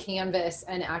into Canvas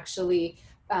and actually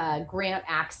grant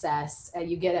access.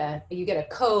 You get a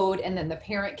code, and then the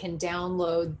parent can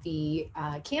download the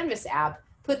Canvas app,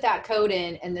 put that code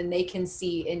in, and then they can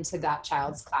see into that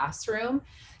child's classroom.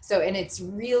 So, and it's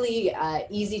really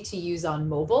easy to use on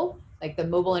mobile. Like the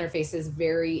mobile interface is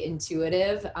very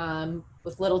intuitive.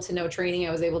 With little to no training,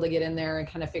 I was able to get in there and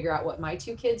kind of figure out what my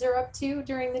 2 kids are up to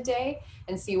during the day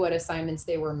and see what assignments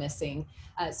they were missing.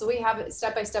 So we have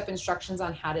step-by-step instructions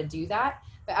on how to do that.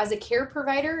 But as a care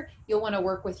provider, you'll want to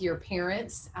work with your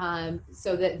parents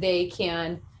so that they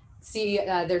can see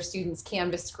their students'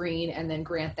 Canvas screen and then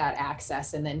grant that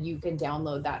access. And then you can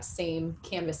download that same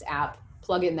Canvas app,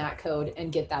 plug in that code,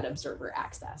 and get that observer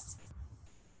access.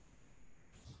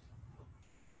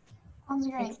 Sounds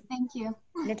great. Thank you.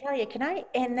 Natalia, can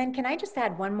I just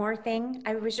add one more thing?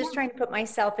 I was just trying to put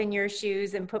myself in your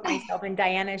shoes and put myself in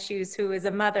Diana's shoes, who is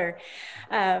a mother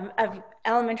of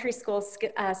elementary school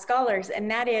scholars. And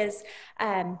that is,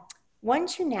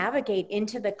 once you navigate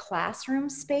into the classroom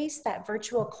space, that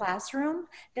virtual classroom,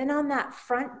 then on that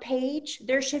front page,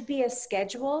 there should be a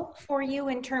schedule for you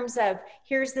in terms of,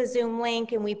 here's the Zoom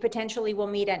link, and we potentially will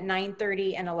meet at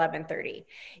 9:30 and 11:30.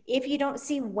 If you don't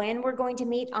see when we're going to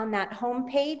meet on that home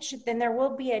page, then there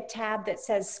will be a tab that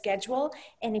says schedule.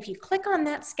 And if you click on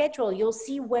that schedule, you'll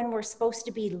see when we're supposed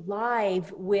to be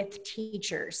live with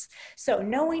teachers. So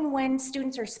knowing when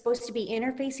students are supposed to be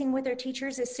interfacing with their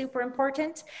teachers is super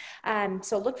important.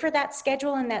 So look for that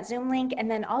schedule and that Zoom link,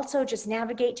 and then also just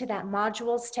navigate to that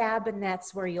modules tab, and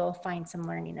that's where you'll find some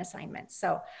learning assignments.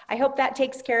 So I hope that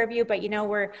takes care of you, but you know,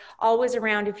 we're always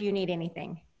around if you need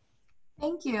anything.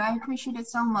 Thank you. I appreciate it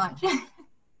so much.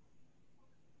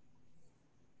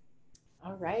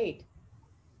 All right.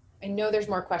 I know there's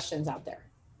more questions out there.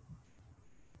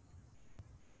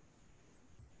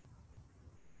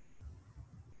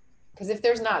 Because if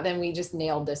there's not, then we just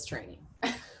nailed this training.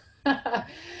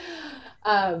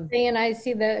 And I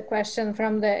see the question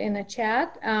from in the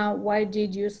chat. Why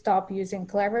did you stop using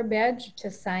Clever Badge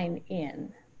to sign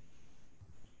in?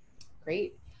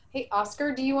 Great. Hey,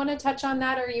 Oscar, do you want to touch on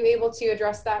that? Are you able to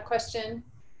address that question?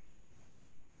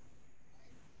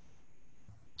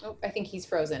 Oh, I think he's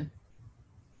frozen.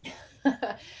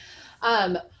 I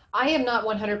am not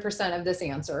 100% of this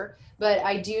answer, but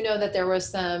I do know that there was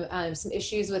some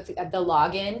issues with the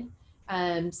login.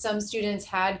 Some students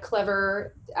had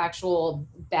Clever actual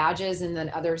badges and then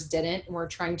others didn't. And we're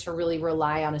trying to really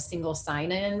rely on a single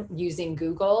sign-in using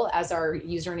Google as our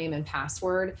username and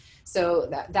password. So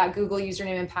that Google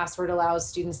username and password allows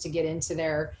students to get into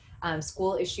their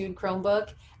school issued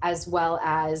Chromebook as well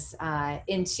as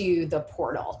into the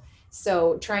portal.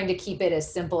 So trying to keep it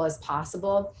as simple as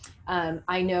possible.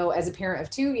 I know as a parent of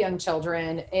 2 young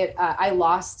children, I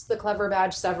lost the Clever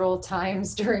Badge several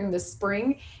times during the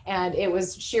spring, and it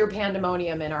was sheer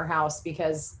pandemonium in our house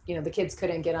because, you know, the kids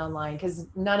couldn't get online because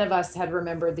none of us had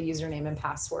remembered the username and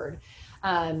password.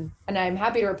 And I'm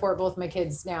happy to report both my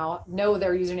kids now know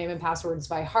their username and passwords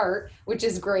by heart, which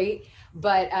is great.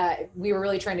 But we were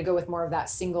really trying to go with more of that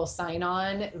single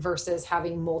sign-on versus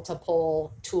having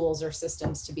multiple tools or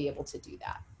systems to be able to do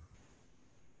that.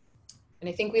 And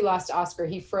I think we lost Oscar.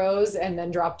 He froze and then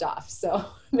dropped off. So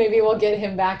maybe we'll get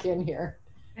him back in here.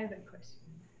 I have a question.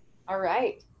 All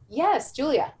right. Yes,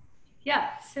 Julia.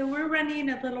 Yeah, so we're running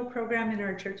a little program in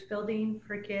our church building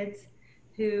for kids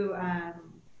who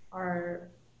are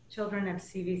children of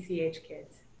CVCH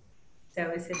kids,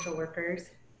 so essential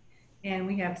workers. And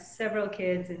we have several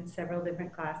kids in several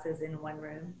different classes in one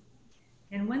room.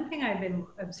 And one thing I've been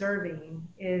observing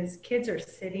is kids are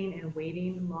sitting and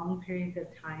waiting long periods of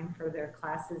time for their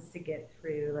classes to get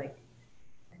through, like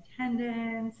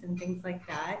attendance and things like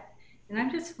that. And I'm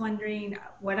just wondering,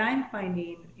 what I'm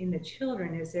finding in the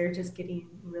children is they're just getting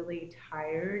really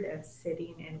tired of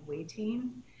sitting and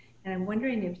waiting. And I'm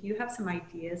wondering if you have some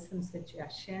ideas, some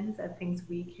suggestions of things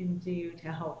we can do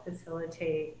to help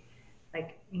facilitate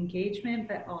like engagement,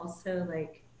 but also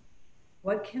like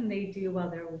what can they do while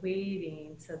they're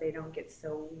waiting so they don't get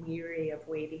so weary of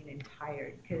waiting and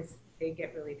tired, because they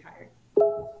get really tired.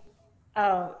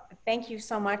 Oh, thank you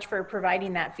so much for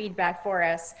providing that feedback for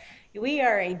us. We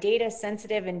are a data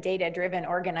sensitive and data driven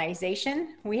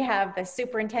organization. We have the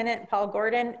superintendent, Paul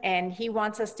Gordon, and he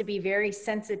wants us to be very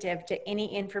sensitive to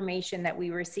any information that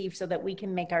we receive so that we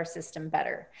can make our system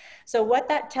better. So what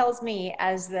that tells me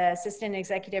as the assistant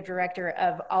executive director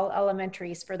of all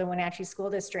elementaries for the Wenatchee School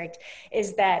District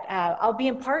is that I'll be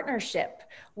in partnership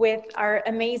with our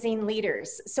amazing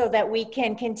leaders so that we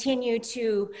can continue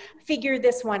to figure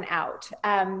this one out.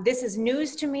 This is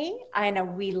news to me. I know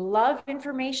we love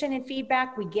information and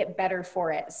feedback, we get better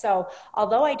for it. So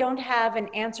although I don't have an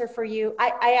answer for you,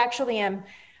 I actually am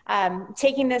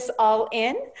taking this all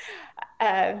in.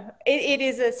 It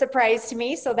is a surprise to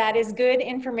me, so that is good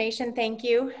information. Thank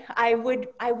you. I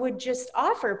would just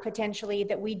offer potentially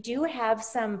that we do have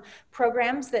some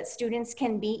programs that students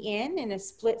can be in a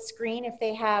split screen if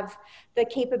they have the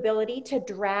capability to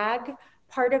drag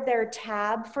part of their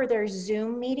tab for their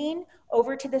Zoom meeting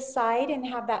over to the side and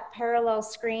have that parallel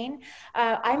screen.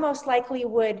 I most likely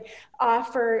would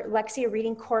offer Lexia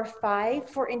Reading Core 5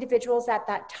 for individuals at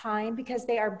that time because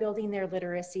they are building their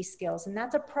literacy skills. And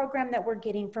that's a program that we're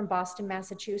getting from Boston,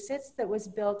 Massachusetts that was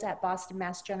built at Boston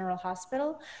Mass General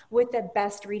Hospital with the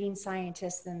best reading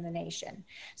scientists in the nation.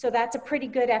 So that's a pretty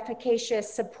good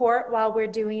efficacious support while we're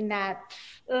doing that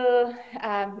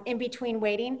in between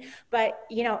waiting. But,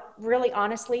 you know, really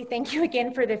honestly, thank you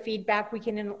again for the feedback. We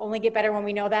can only get better when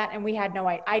we know that, and we had no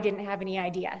idea. I didn't have any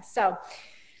idea. So,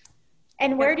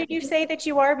 and where did you say that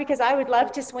you are? Because I would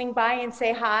love to swing by and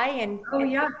say hi and,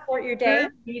 support your day.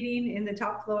 We're meeting in the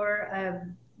top floor of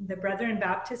the Brethren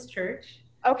Baptist Church.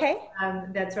 Okay.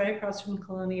 That's right across from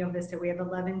Colonial Vista. We have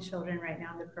 11 children right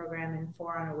now in the program and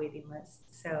 4 on a waiting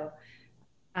list. So,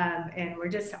 and we're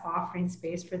just offering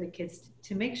space for the kids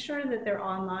to make sure that they're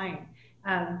online.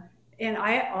 And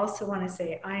I also want to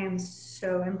say I am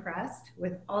so impressed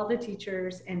with all the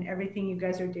teachers and everything you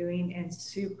guys are doing, and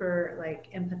super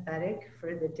like empathetic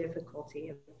for the difficulty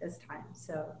of this time.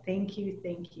 So thank you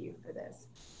for this.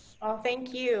 Well,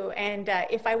 thank you. And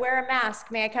if I wear a mask,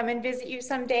 may I come and visit you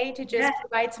someday to just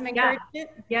provide some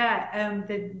encouragement? Yeah,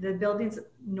 the building's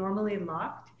normally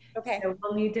locked. Okay. So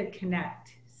we'll need to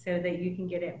connect so that you can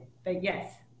get in. But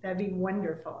yes, that'd be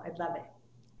wonderful. I'd love it.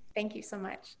 Thank you so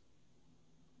much.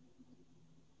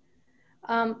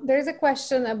 There's a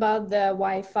question about the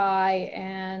Wi-Fi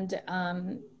and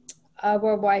our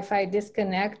Wi-Fi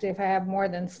disconnect. If I have more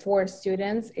than 4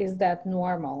 students, is that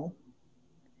normal?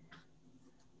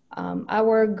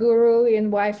 Our guru in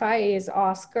Wi-Fi is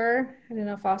Oscar. I don't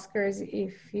know if Oscar is,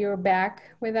 if you're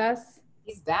back with us.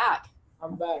 He's back.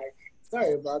 I'm back.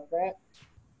 Sorry about that.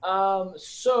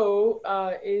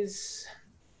 Is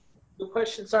the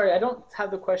question, sorry, I don't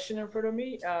have the question in front of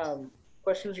me.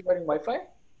 Questions regarding Wi-Fi?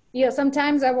 Yeah,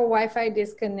 sometimes our Wi-Fi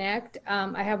disconnect.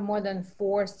 I have more than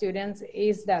 4 students.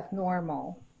 Is that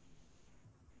normal?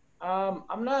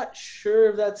 I'm not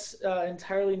sure if that's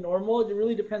entirely normal. It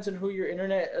really depends on who your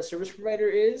internet service provider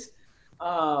is.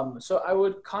 So I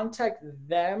would contact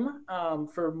them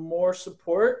for more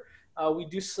support. We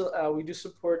do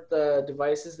support the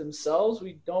devices themselves.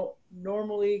 We don't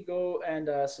normally go and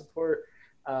support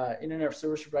internet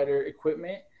service provider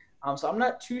equipment. So I'm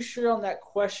not too sure on that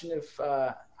question. If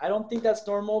I don't think that's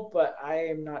normal, but I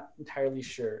am not entirely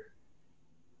sure.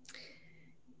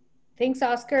 Thanks,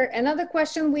 Oscar. Another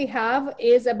question we have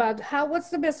is about what's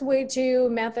the best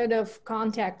method of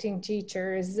contacting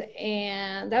teachers?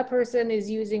 And that person is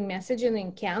using messaging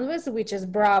in Canvas, which is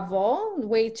bravo,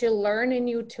 way to learn a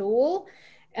new tool.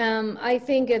 I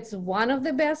think it's one of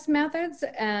the best methods.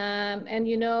 And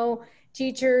you know,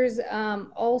 teachers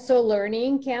also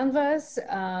learning Canvas.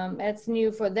 It's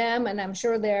new for them, and I'm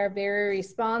sure they're very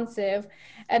responsive.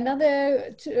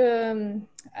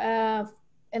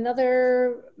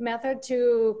 Another method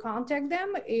to contact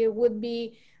them, it would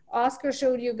be, Oscar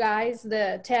showed you guys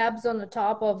the tabs on the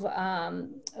top of,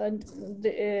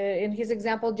 in his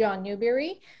example, John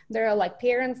Newberry. There are like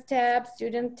parents tab,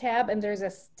 student tab, and there's a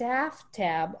staff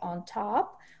tab on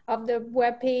top of the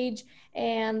web page.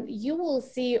 And you will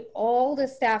see all the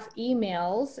staff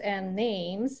emails and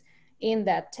names in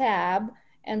that tab.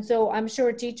 And so I'm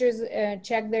sure teachers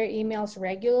check their emails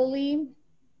regularly.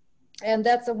 And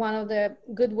that's one of the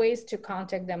good ways to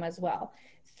contact them as well.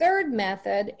 Third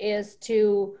method is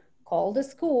to call the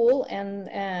school, and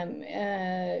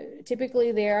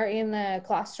typically they are in the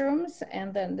classrooms,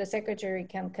 and then the secretary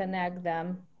can connect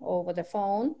them over the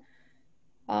phone.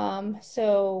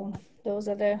 So those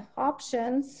are the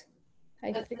options.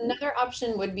 Another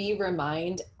option would be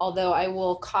Remind, although I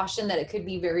will caution that it could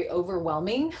be very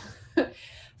overwhelming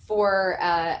for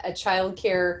a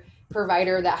childcare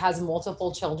provider that has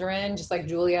multiple children, just like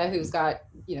Julia, who's got,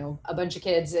 you know, a bunch of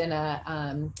kids in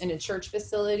a church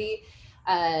facility.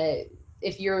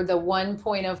 If you're the one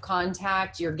point of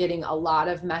contact, you're getting a lot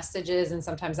of messages, and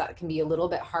sometimes that can be a little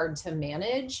bit hard to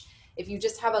manage. If you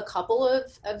just have a couple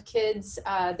of kids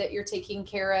that you're taking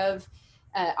care of,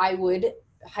 I would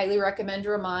highly recommend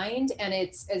Remind, and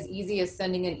it's as easy as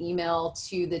sending an email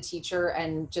to the teacher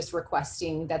and just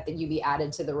requesting that you be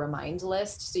added to the Remind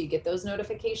list so you get those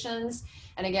notifications.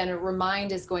 And again, a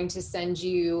Remind is going to send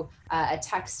you a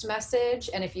text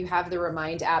message, and if you have the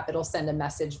Remind app, it'll send a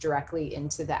message directly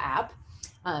into the app.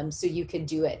 So you could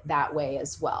do it that way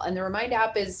as well. And the Remind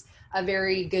app is a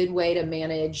very good way to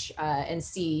manage and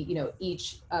see, you know,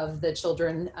 each of the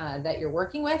children that you're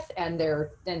working with and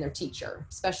their teacher,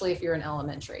 especially if you're in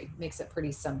elementary. Makes it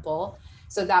pretty simple.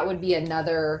 So that would be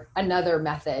another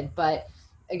method. But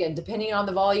again, depending on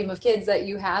the volume of kids that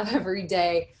you have every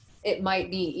day, it might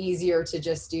be easier to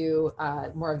just do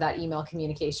more of that email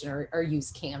communication or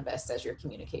use Canvas as your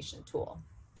communication tool.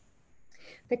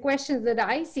 The questions that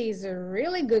I see is a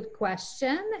really good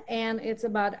question, and it's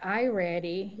about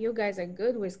iReady. You guys are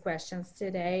good with questions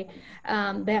today.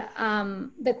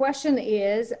 The question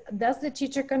is, does the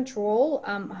teacher control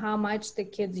how much the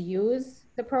kids use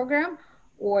the program,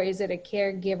 or is it a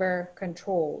caregiver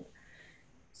controlled?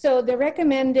 So the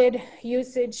recommended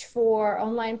usage for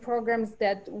online programs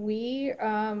that we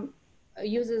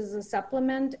use as a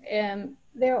supplement,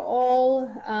 they're all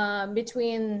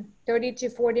between 30 to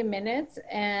 40 minutes.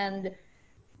 And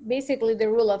basically the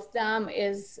rule of thumb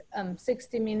is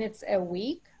 60 minutes a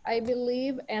week, I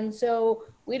believe. And so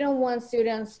we don't want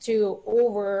students to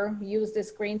overuse the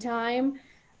screen time.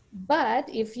 But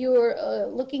if you're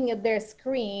looking at their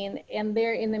screen and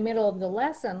they're in the middle of the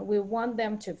lesson, we want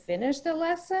them to finish the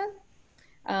lesson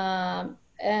and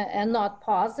not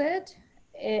pause it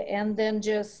and then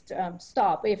just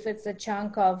stop. If it's a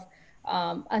chunk of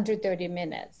under 30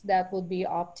 minutes, that would be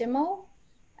optimal.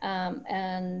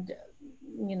 And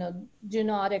you know, do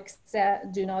not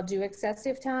do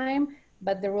excessive time,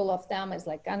 but the rule of thumb is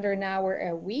like under an hour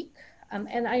a week.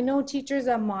 And I know teachers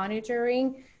are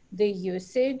monitoring the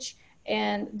usage,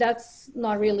 and that's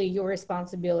not really your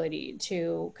responsibility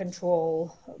to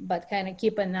control, but kind of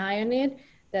keep an eye on it,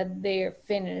 that they're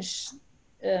finished,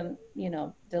 you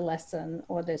know, the lesson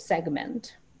or the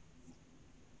segment.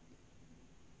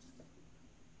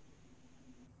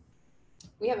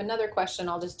 We have another question.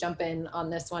 I'll just jump in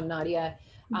on this one, Nadia,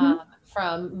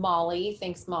 from Molly.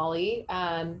 Thanks, Molly.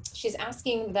 She's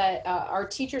asking that are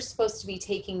teachers supposed to be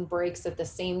taking breaks at the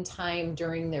same time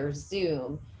during their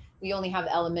Zoom? We only have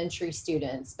elementary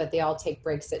students, but they all take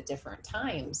breaks at different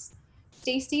times.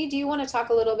 Stacy, do you want to talk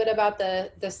a little bit about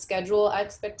the schedule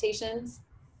expectations?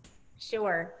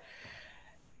 Sure.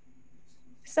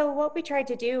 So what we tried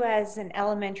to do as an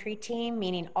elementary team,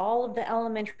 meaning all of the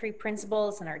elementary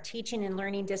principals and our teaching and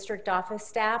learning district office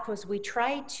staff, was we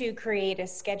tried to create a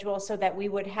schedule so that we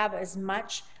would have as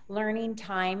much learning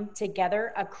time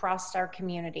together across our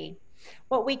community.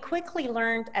 What we quickly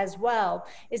learned as well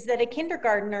is that a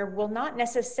kindergartner will not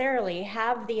necessarily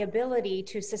have the ability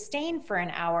to sustain for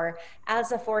an hour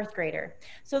as a fourth grader.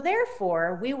 So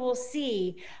therefore, we will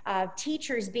see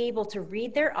teachers be able to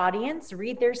read their audience,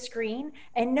 read their screen,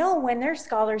 and know when their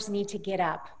scholars need to get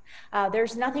up.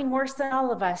 There's nothing worse than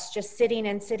all of us just sitting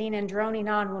and droning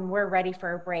on when we're ready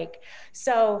for a break.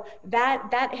 So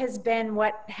that has been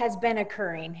what has been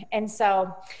occurring. And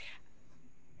so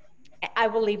I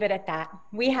will leave it at that.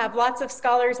 We have lots of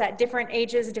scholars at different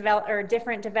ages,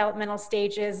 different developmental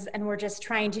stages, and we're just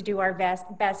trying to do our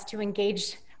best to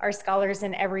engage our scholars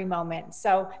in every moment.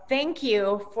 So thank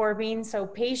you for being so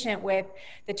patient with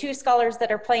the two scholars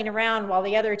that are playing around while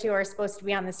the other two are supposed to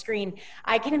be on the screen.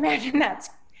 I can imagine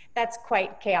that's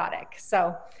quite chaotic.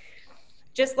 So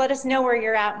just let us know where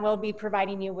you're at, and we'll be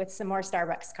providing you with some more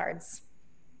Starbucks cards.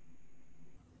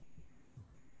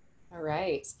 All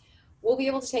right. We'll be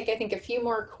able to take, I think, a few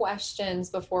more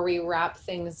questions before we wrap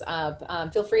things up.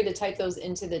 Feel free to type those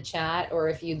into the chat, or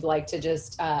if you'd like to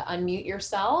just unmute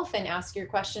yourself and ask your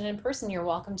question in person, you're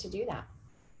welcome to do that.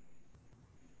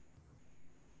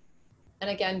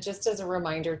 And again, just as a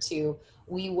reminder too,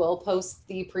 we will post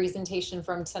the presentation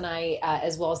from tonight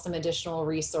as well as some additional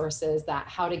resources that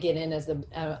how to get in as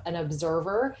an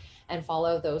observer and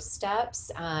follow those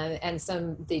steps, and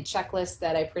the checklists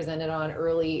that I presented on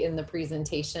early in the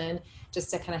presentation, just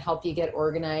to kind of help you get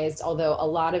organized. Although a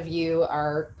lot of you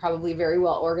are probably very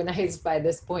well organized by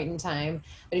this point in time,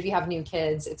 but if you have new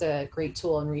kids, it's a great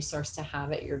tool and resource to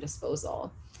have at your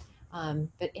disposal.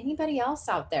 But anybody else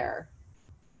out there?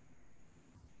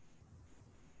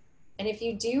 And if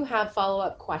you do have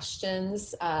follow-up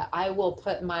questions, I will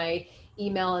put my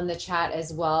email in the chat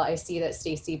as well. I see that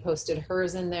Stacy posted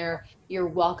hers in there. You're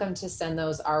welcome to send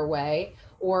those our way.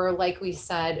 Or like we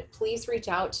said, please reach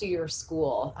out to your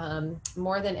school.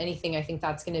 More than anything, I think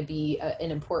that's going to be an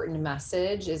important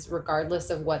message, is regardless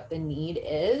of what the need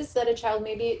is that a child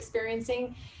may be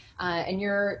experiencing, and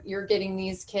you're getting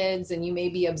these kids and you may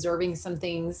be observing some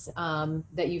things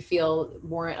that you feel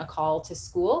warrant a call to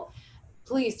school,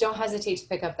 please don't hesitate to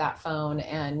pick up that phone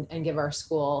and give our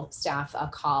school staff a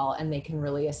call, and they can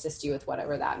really assist you with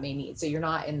whatever that may need. So you're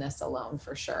not in this alone,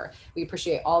 for sure. We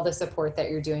appreciate all the support that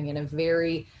you're doing in a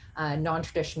very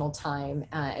non-traditional time,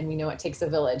 and we know it takes a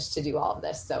village to do all of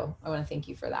this. So I want to thank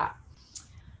you for that.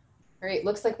 All right,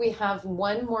 looks like we have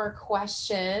one more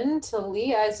question.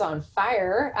 Talia is on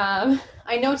fire.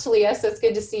 I know Talia, so it's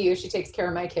good to see you. She takes care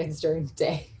of my kids during the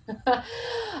day.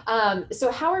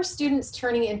 So how are students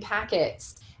turning in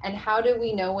packets, and how do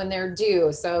we know when they're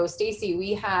due? So Stacy,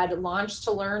 we had Launch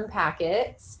to Learn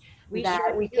packets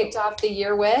that we kicked off the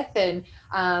year with, and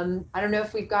I don't know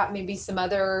if we've got maybe some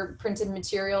other printed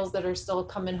materials that are still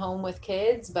coming home with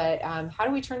kids, but how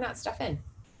do we turn that stuff in?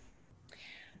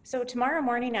 So tomorrow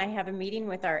morning, I have a meeting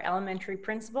with our elementary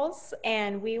principals,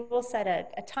 and we will set a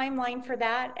timeline for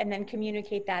that and then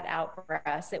communicate that out for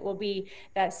us. It will be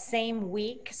that same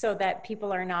week so that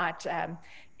people are not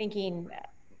thinking,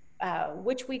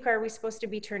 which week are we supposed to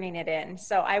be turning it in?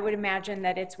 So I would imagine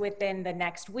that it's within the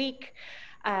next week,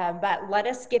 but let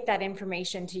us get that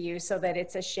information to you so that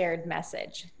it's a shared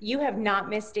message. You have not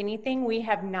missed anything. We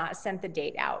have not sent the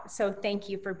date out. So thank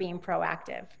you for being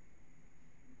proactive.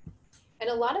 And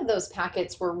a lot of those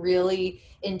packets were really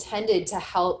intended to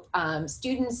help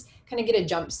students kind of get a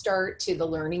jump start to the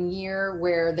learning year,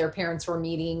 where their parents were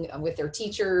meeting with their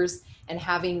teachers and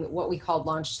having what we called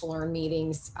Launch to Learn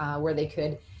meetings, where the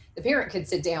parent could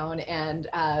sit down and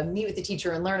meet with the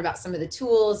teacher and learn about some of the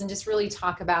tools and just really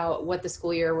talk about what the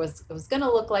school year was going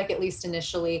to look like, at least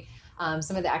initially,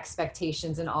 some of the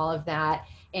expectations and all of that.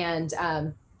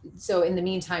 And so in the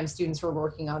meantime, students were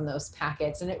working on those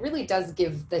packets, and it really does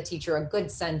give the teacher a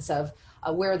good sense of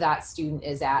where that student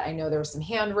is at. I know there were some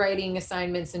handwriting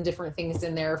assignments and different things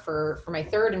in there for my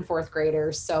 3rd and 4th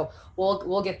graders. So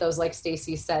we'll get those, like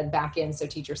Stacy said, back in so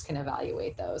teachers can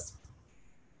evaluate those.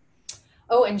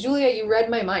 Oh, and Julia, you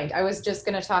read my mind. I was just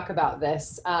going to talk about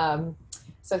this.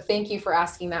 So thank you for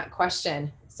asking that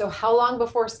question. So how long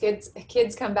before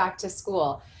kids come back to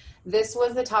school? This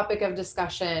was the topic of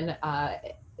discussion,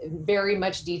 very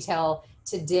much detail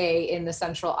today in the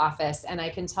central office. And I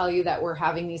can tell you that we're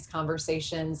having these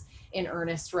conversations in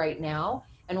earnest right now.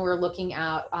 And we're looking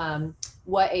at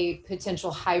what a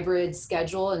potential hybrid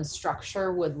schedule and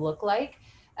structure would look like.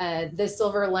 The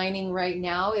silver lining right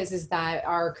now is that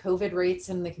our COVID rates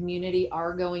in the community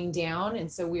are going down.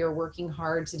 And so we are working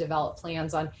hard to develop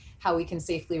plans on how we can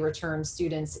safely return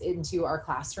students into our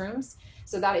classrooms.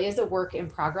 So that is a work in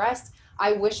progress.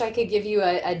 I wish I could give you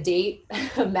a date,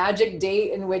 a magic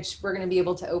date in which we're going to be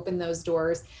able to open those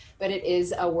doors, but it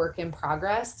is a work in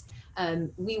progress.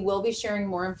 We will be sharing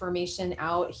more information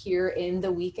out here in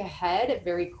the week ahead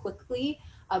very quickly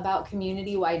about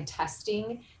community-wide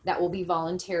testing that will be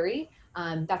voluntary.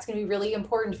 That's going to be really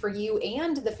important for you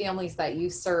and the families that you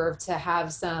serve to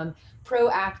have some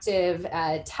proactive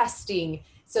testing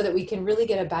so that we can really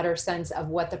get a better sense of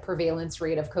what the prevalence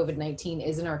rate of COVID-19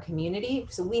 is in our community.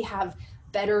 So we have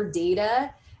better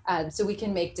data so we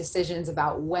can make decisions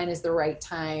about when is the right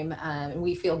time. And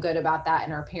we feel good about that,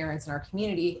 and our parents and our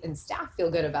community and staff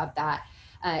feel good about that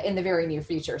in the very near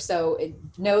future. So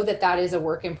know that that is a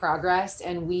work in progress,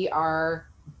 and we are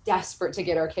desperate to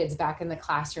get our kids back in the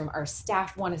classroom. Our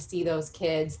staff want to see those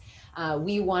kids.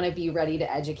 We want to be ready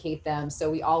to educate them.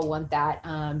 So we all want that.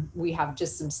 We have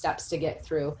just some steps to get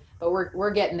through, but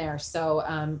we're getting there.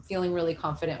 So feeling really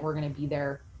confident we're going to be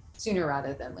there sooner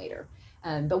rather than later.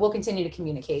 But we'll continue to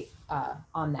communicate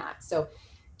on that. So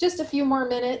just a few more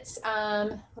minutes.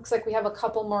 Looks like we have a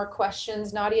couple more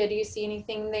questions. Nadia, do you see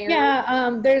anything there?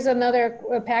 Yeah, there's another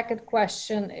packet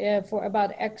question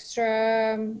about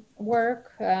extra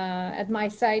work. At my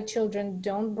site, children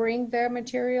don't bring their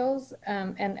materials,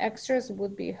 and extras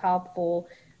would be helpful.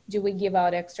 Do we give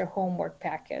out extra homework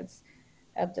packets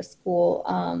at the school?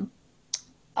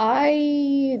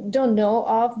 I don't know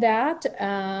of that.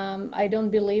 I don't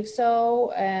believe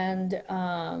so. And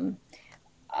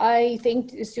I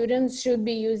think students should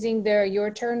be using their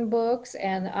Your Turn books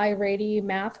and iReady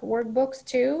math workbooks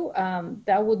too.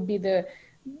 That would be the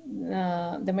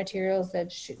materials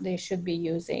that they should be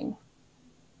using.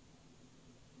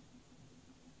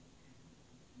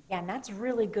 Yeah, and that's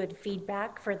really good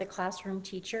feedback for the classroom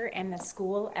teacher and the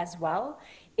school as well.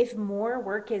 If more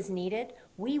work is needed,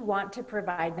 we want to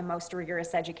provide the most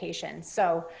rigorous education.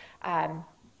 So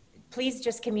please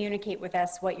just communicate with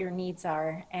us what your needs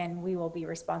are, and we will be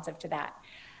responsive to that.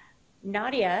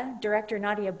 Nadia, Director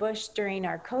Nadia Bush, during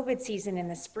our COVID season in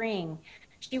the spring,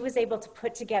 she was able to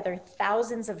put together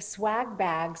thousands of swag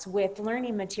bags with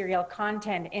learning material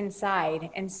content inside.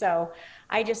 And so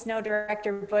I just know,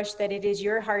 Director Bush, that it is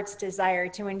your heart's desire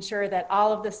to ensure that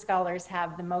all of the scholars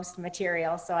have the most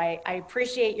material. So I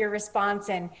appreciate your response,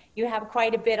 and you have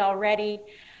quite a bit already.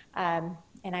 And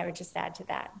I would just add to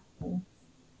that.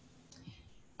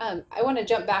 I want to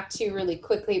jump back to really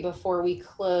quickly before we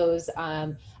close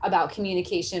about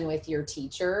communication with your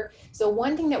teacher. So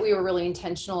one thing that we were really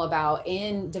intentional about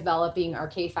in developing our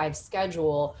K-5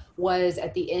 schedule was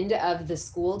at the end of the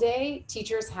school day,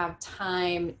 teachers have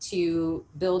time to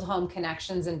build home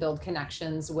connections and build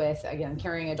connections with, again,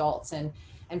 caring adults and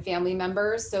family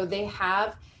members. So they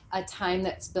have a time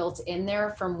that's built in there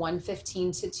from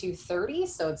 1:15 to 2:30.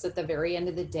 So it's at the very end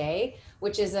of the day,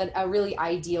 which is a really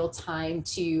ideal time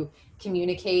to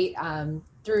communicate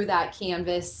through that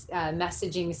Canvas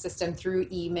messaging system, through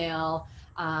email,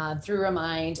 through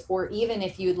Remind, or even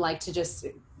if you'd like to just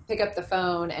pick up the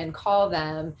phone and call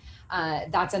them,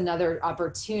 that's another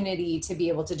opportunity to be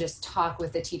able to just talk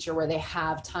with the teacher where they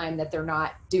have time that they're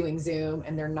not doing Zoom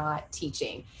and they're not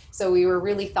teaching. So we were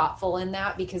really thoughtful in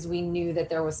that because we knew that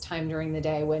there was time during the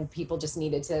day when people just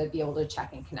needed to be able to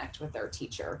check and connect with their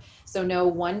teacher. So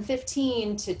no,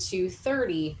 1:15 to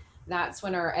 2:30, that's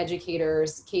when our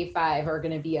educators, K-5, are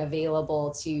going to be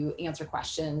available to answer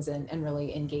questions and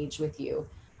really engage with you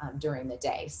during the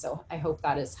day. So I hope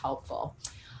that is helpful.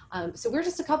 So we're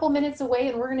just a couple minutes away,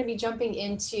 and we're going to be jumping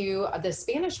into the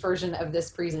Spanish version of this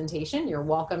presentation. You're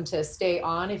welcome to stay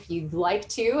on if you'd like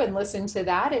to and listen to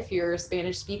that. If you're a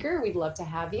Spanish speaker, we'd love to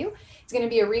have you. It's going to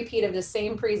be a repeat of the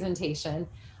same presentation.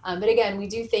 But again, we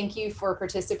do thank you for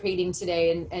participating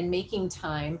today and making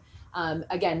time.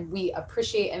 Again, we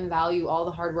appreciate and value all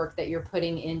the hard work that you're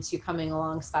putting into coming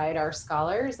alongside our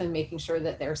scholars and making sure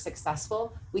that they're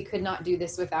successful. We could not do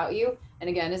this without you. And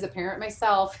again, as a parent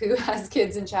myself who has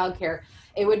kids in childcare,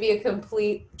 it would be a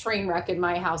complete train wreck in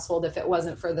my household if it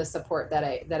wasn't for the support that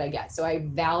I get. So I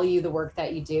value the work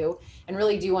that you do and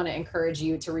really do want to encourage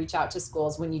you to reach out to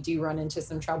schools when you do run into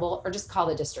some trouble, or just call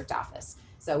the district office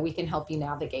so we can help you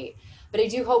navigate. But I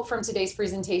do hope from today's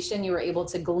presentation you were able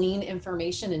to glean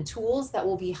information and tools that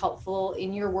will be helpful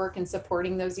in your work in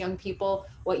supporting those young people.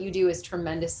 What you do is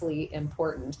tremendously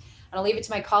important. And I'll leave it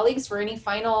to my colleagues for any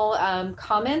final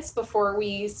comments before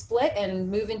we split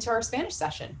and move into our Spanish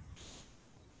session.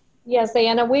 Yes,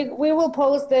 Diana, we will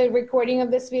post the recording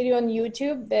of this video on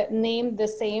YouTube that named the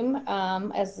same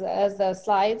as the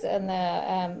slides and the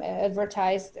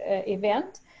advertised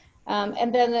event.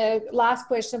 And then the last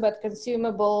question about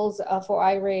consumables for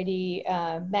iReady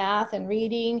math and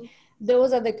reading.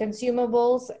 Those are the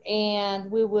consumables, and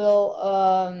we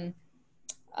will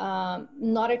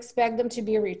not expect them to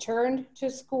be returned to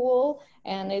school,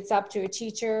 and it's up to a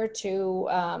teacher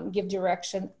to give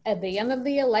direction at the end of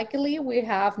the year. Luckily, we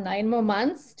have 9 more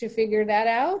months to figure that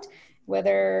out,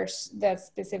 whether that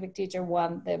specific teacher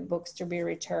want the books to be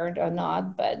returned or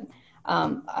not, but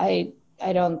I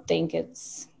don't think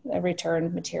it's a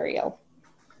returned material.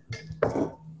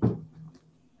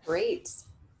 Great.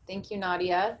 Thank you,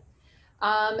 Nadia.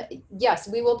 Yes,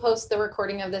 we will post the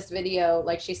recording of this video,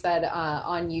 like she said,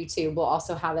 on YouTube. We'll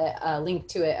also have a link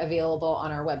to it available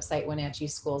on our website,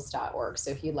 wenatcheeschools.org.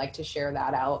 So if you'd like to share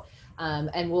that out,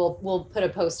 and we'll put a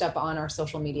post up on our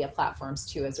social media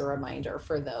platforms too, as a reminder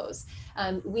for those.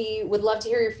 We would love to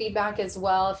hear your feedback as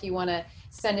well. If you want to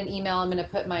send an email, I'm going to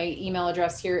put my email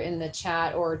address here in the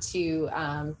chat, or to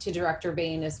Director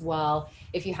Bain as well.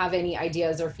 If you have any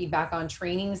ideas or feedback on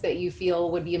trainings that you feel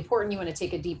would be important, you want to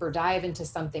take a deeper dive into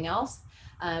something else.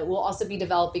 We'll also be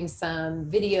developing some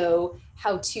video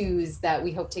how-tos that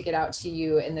we hope to get out to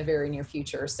you in the very near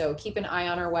future. So keep an eye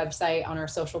on our website, on our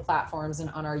social platforms, and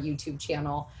on our YouTube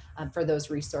channel for those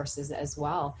resources as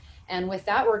well. And with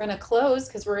that, we're going to close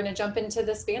because we're going to jump into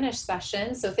the Spanish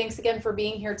session. So thanks again for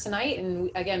being here tonight. And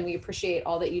again, we appreciate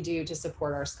all that you do to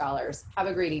support our scholars. Have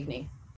a great evening.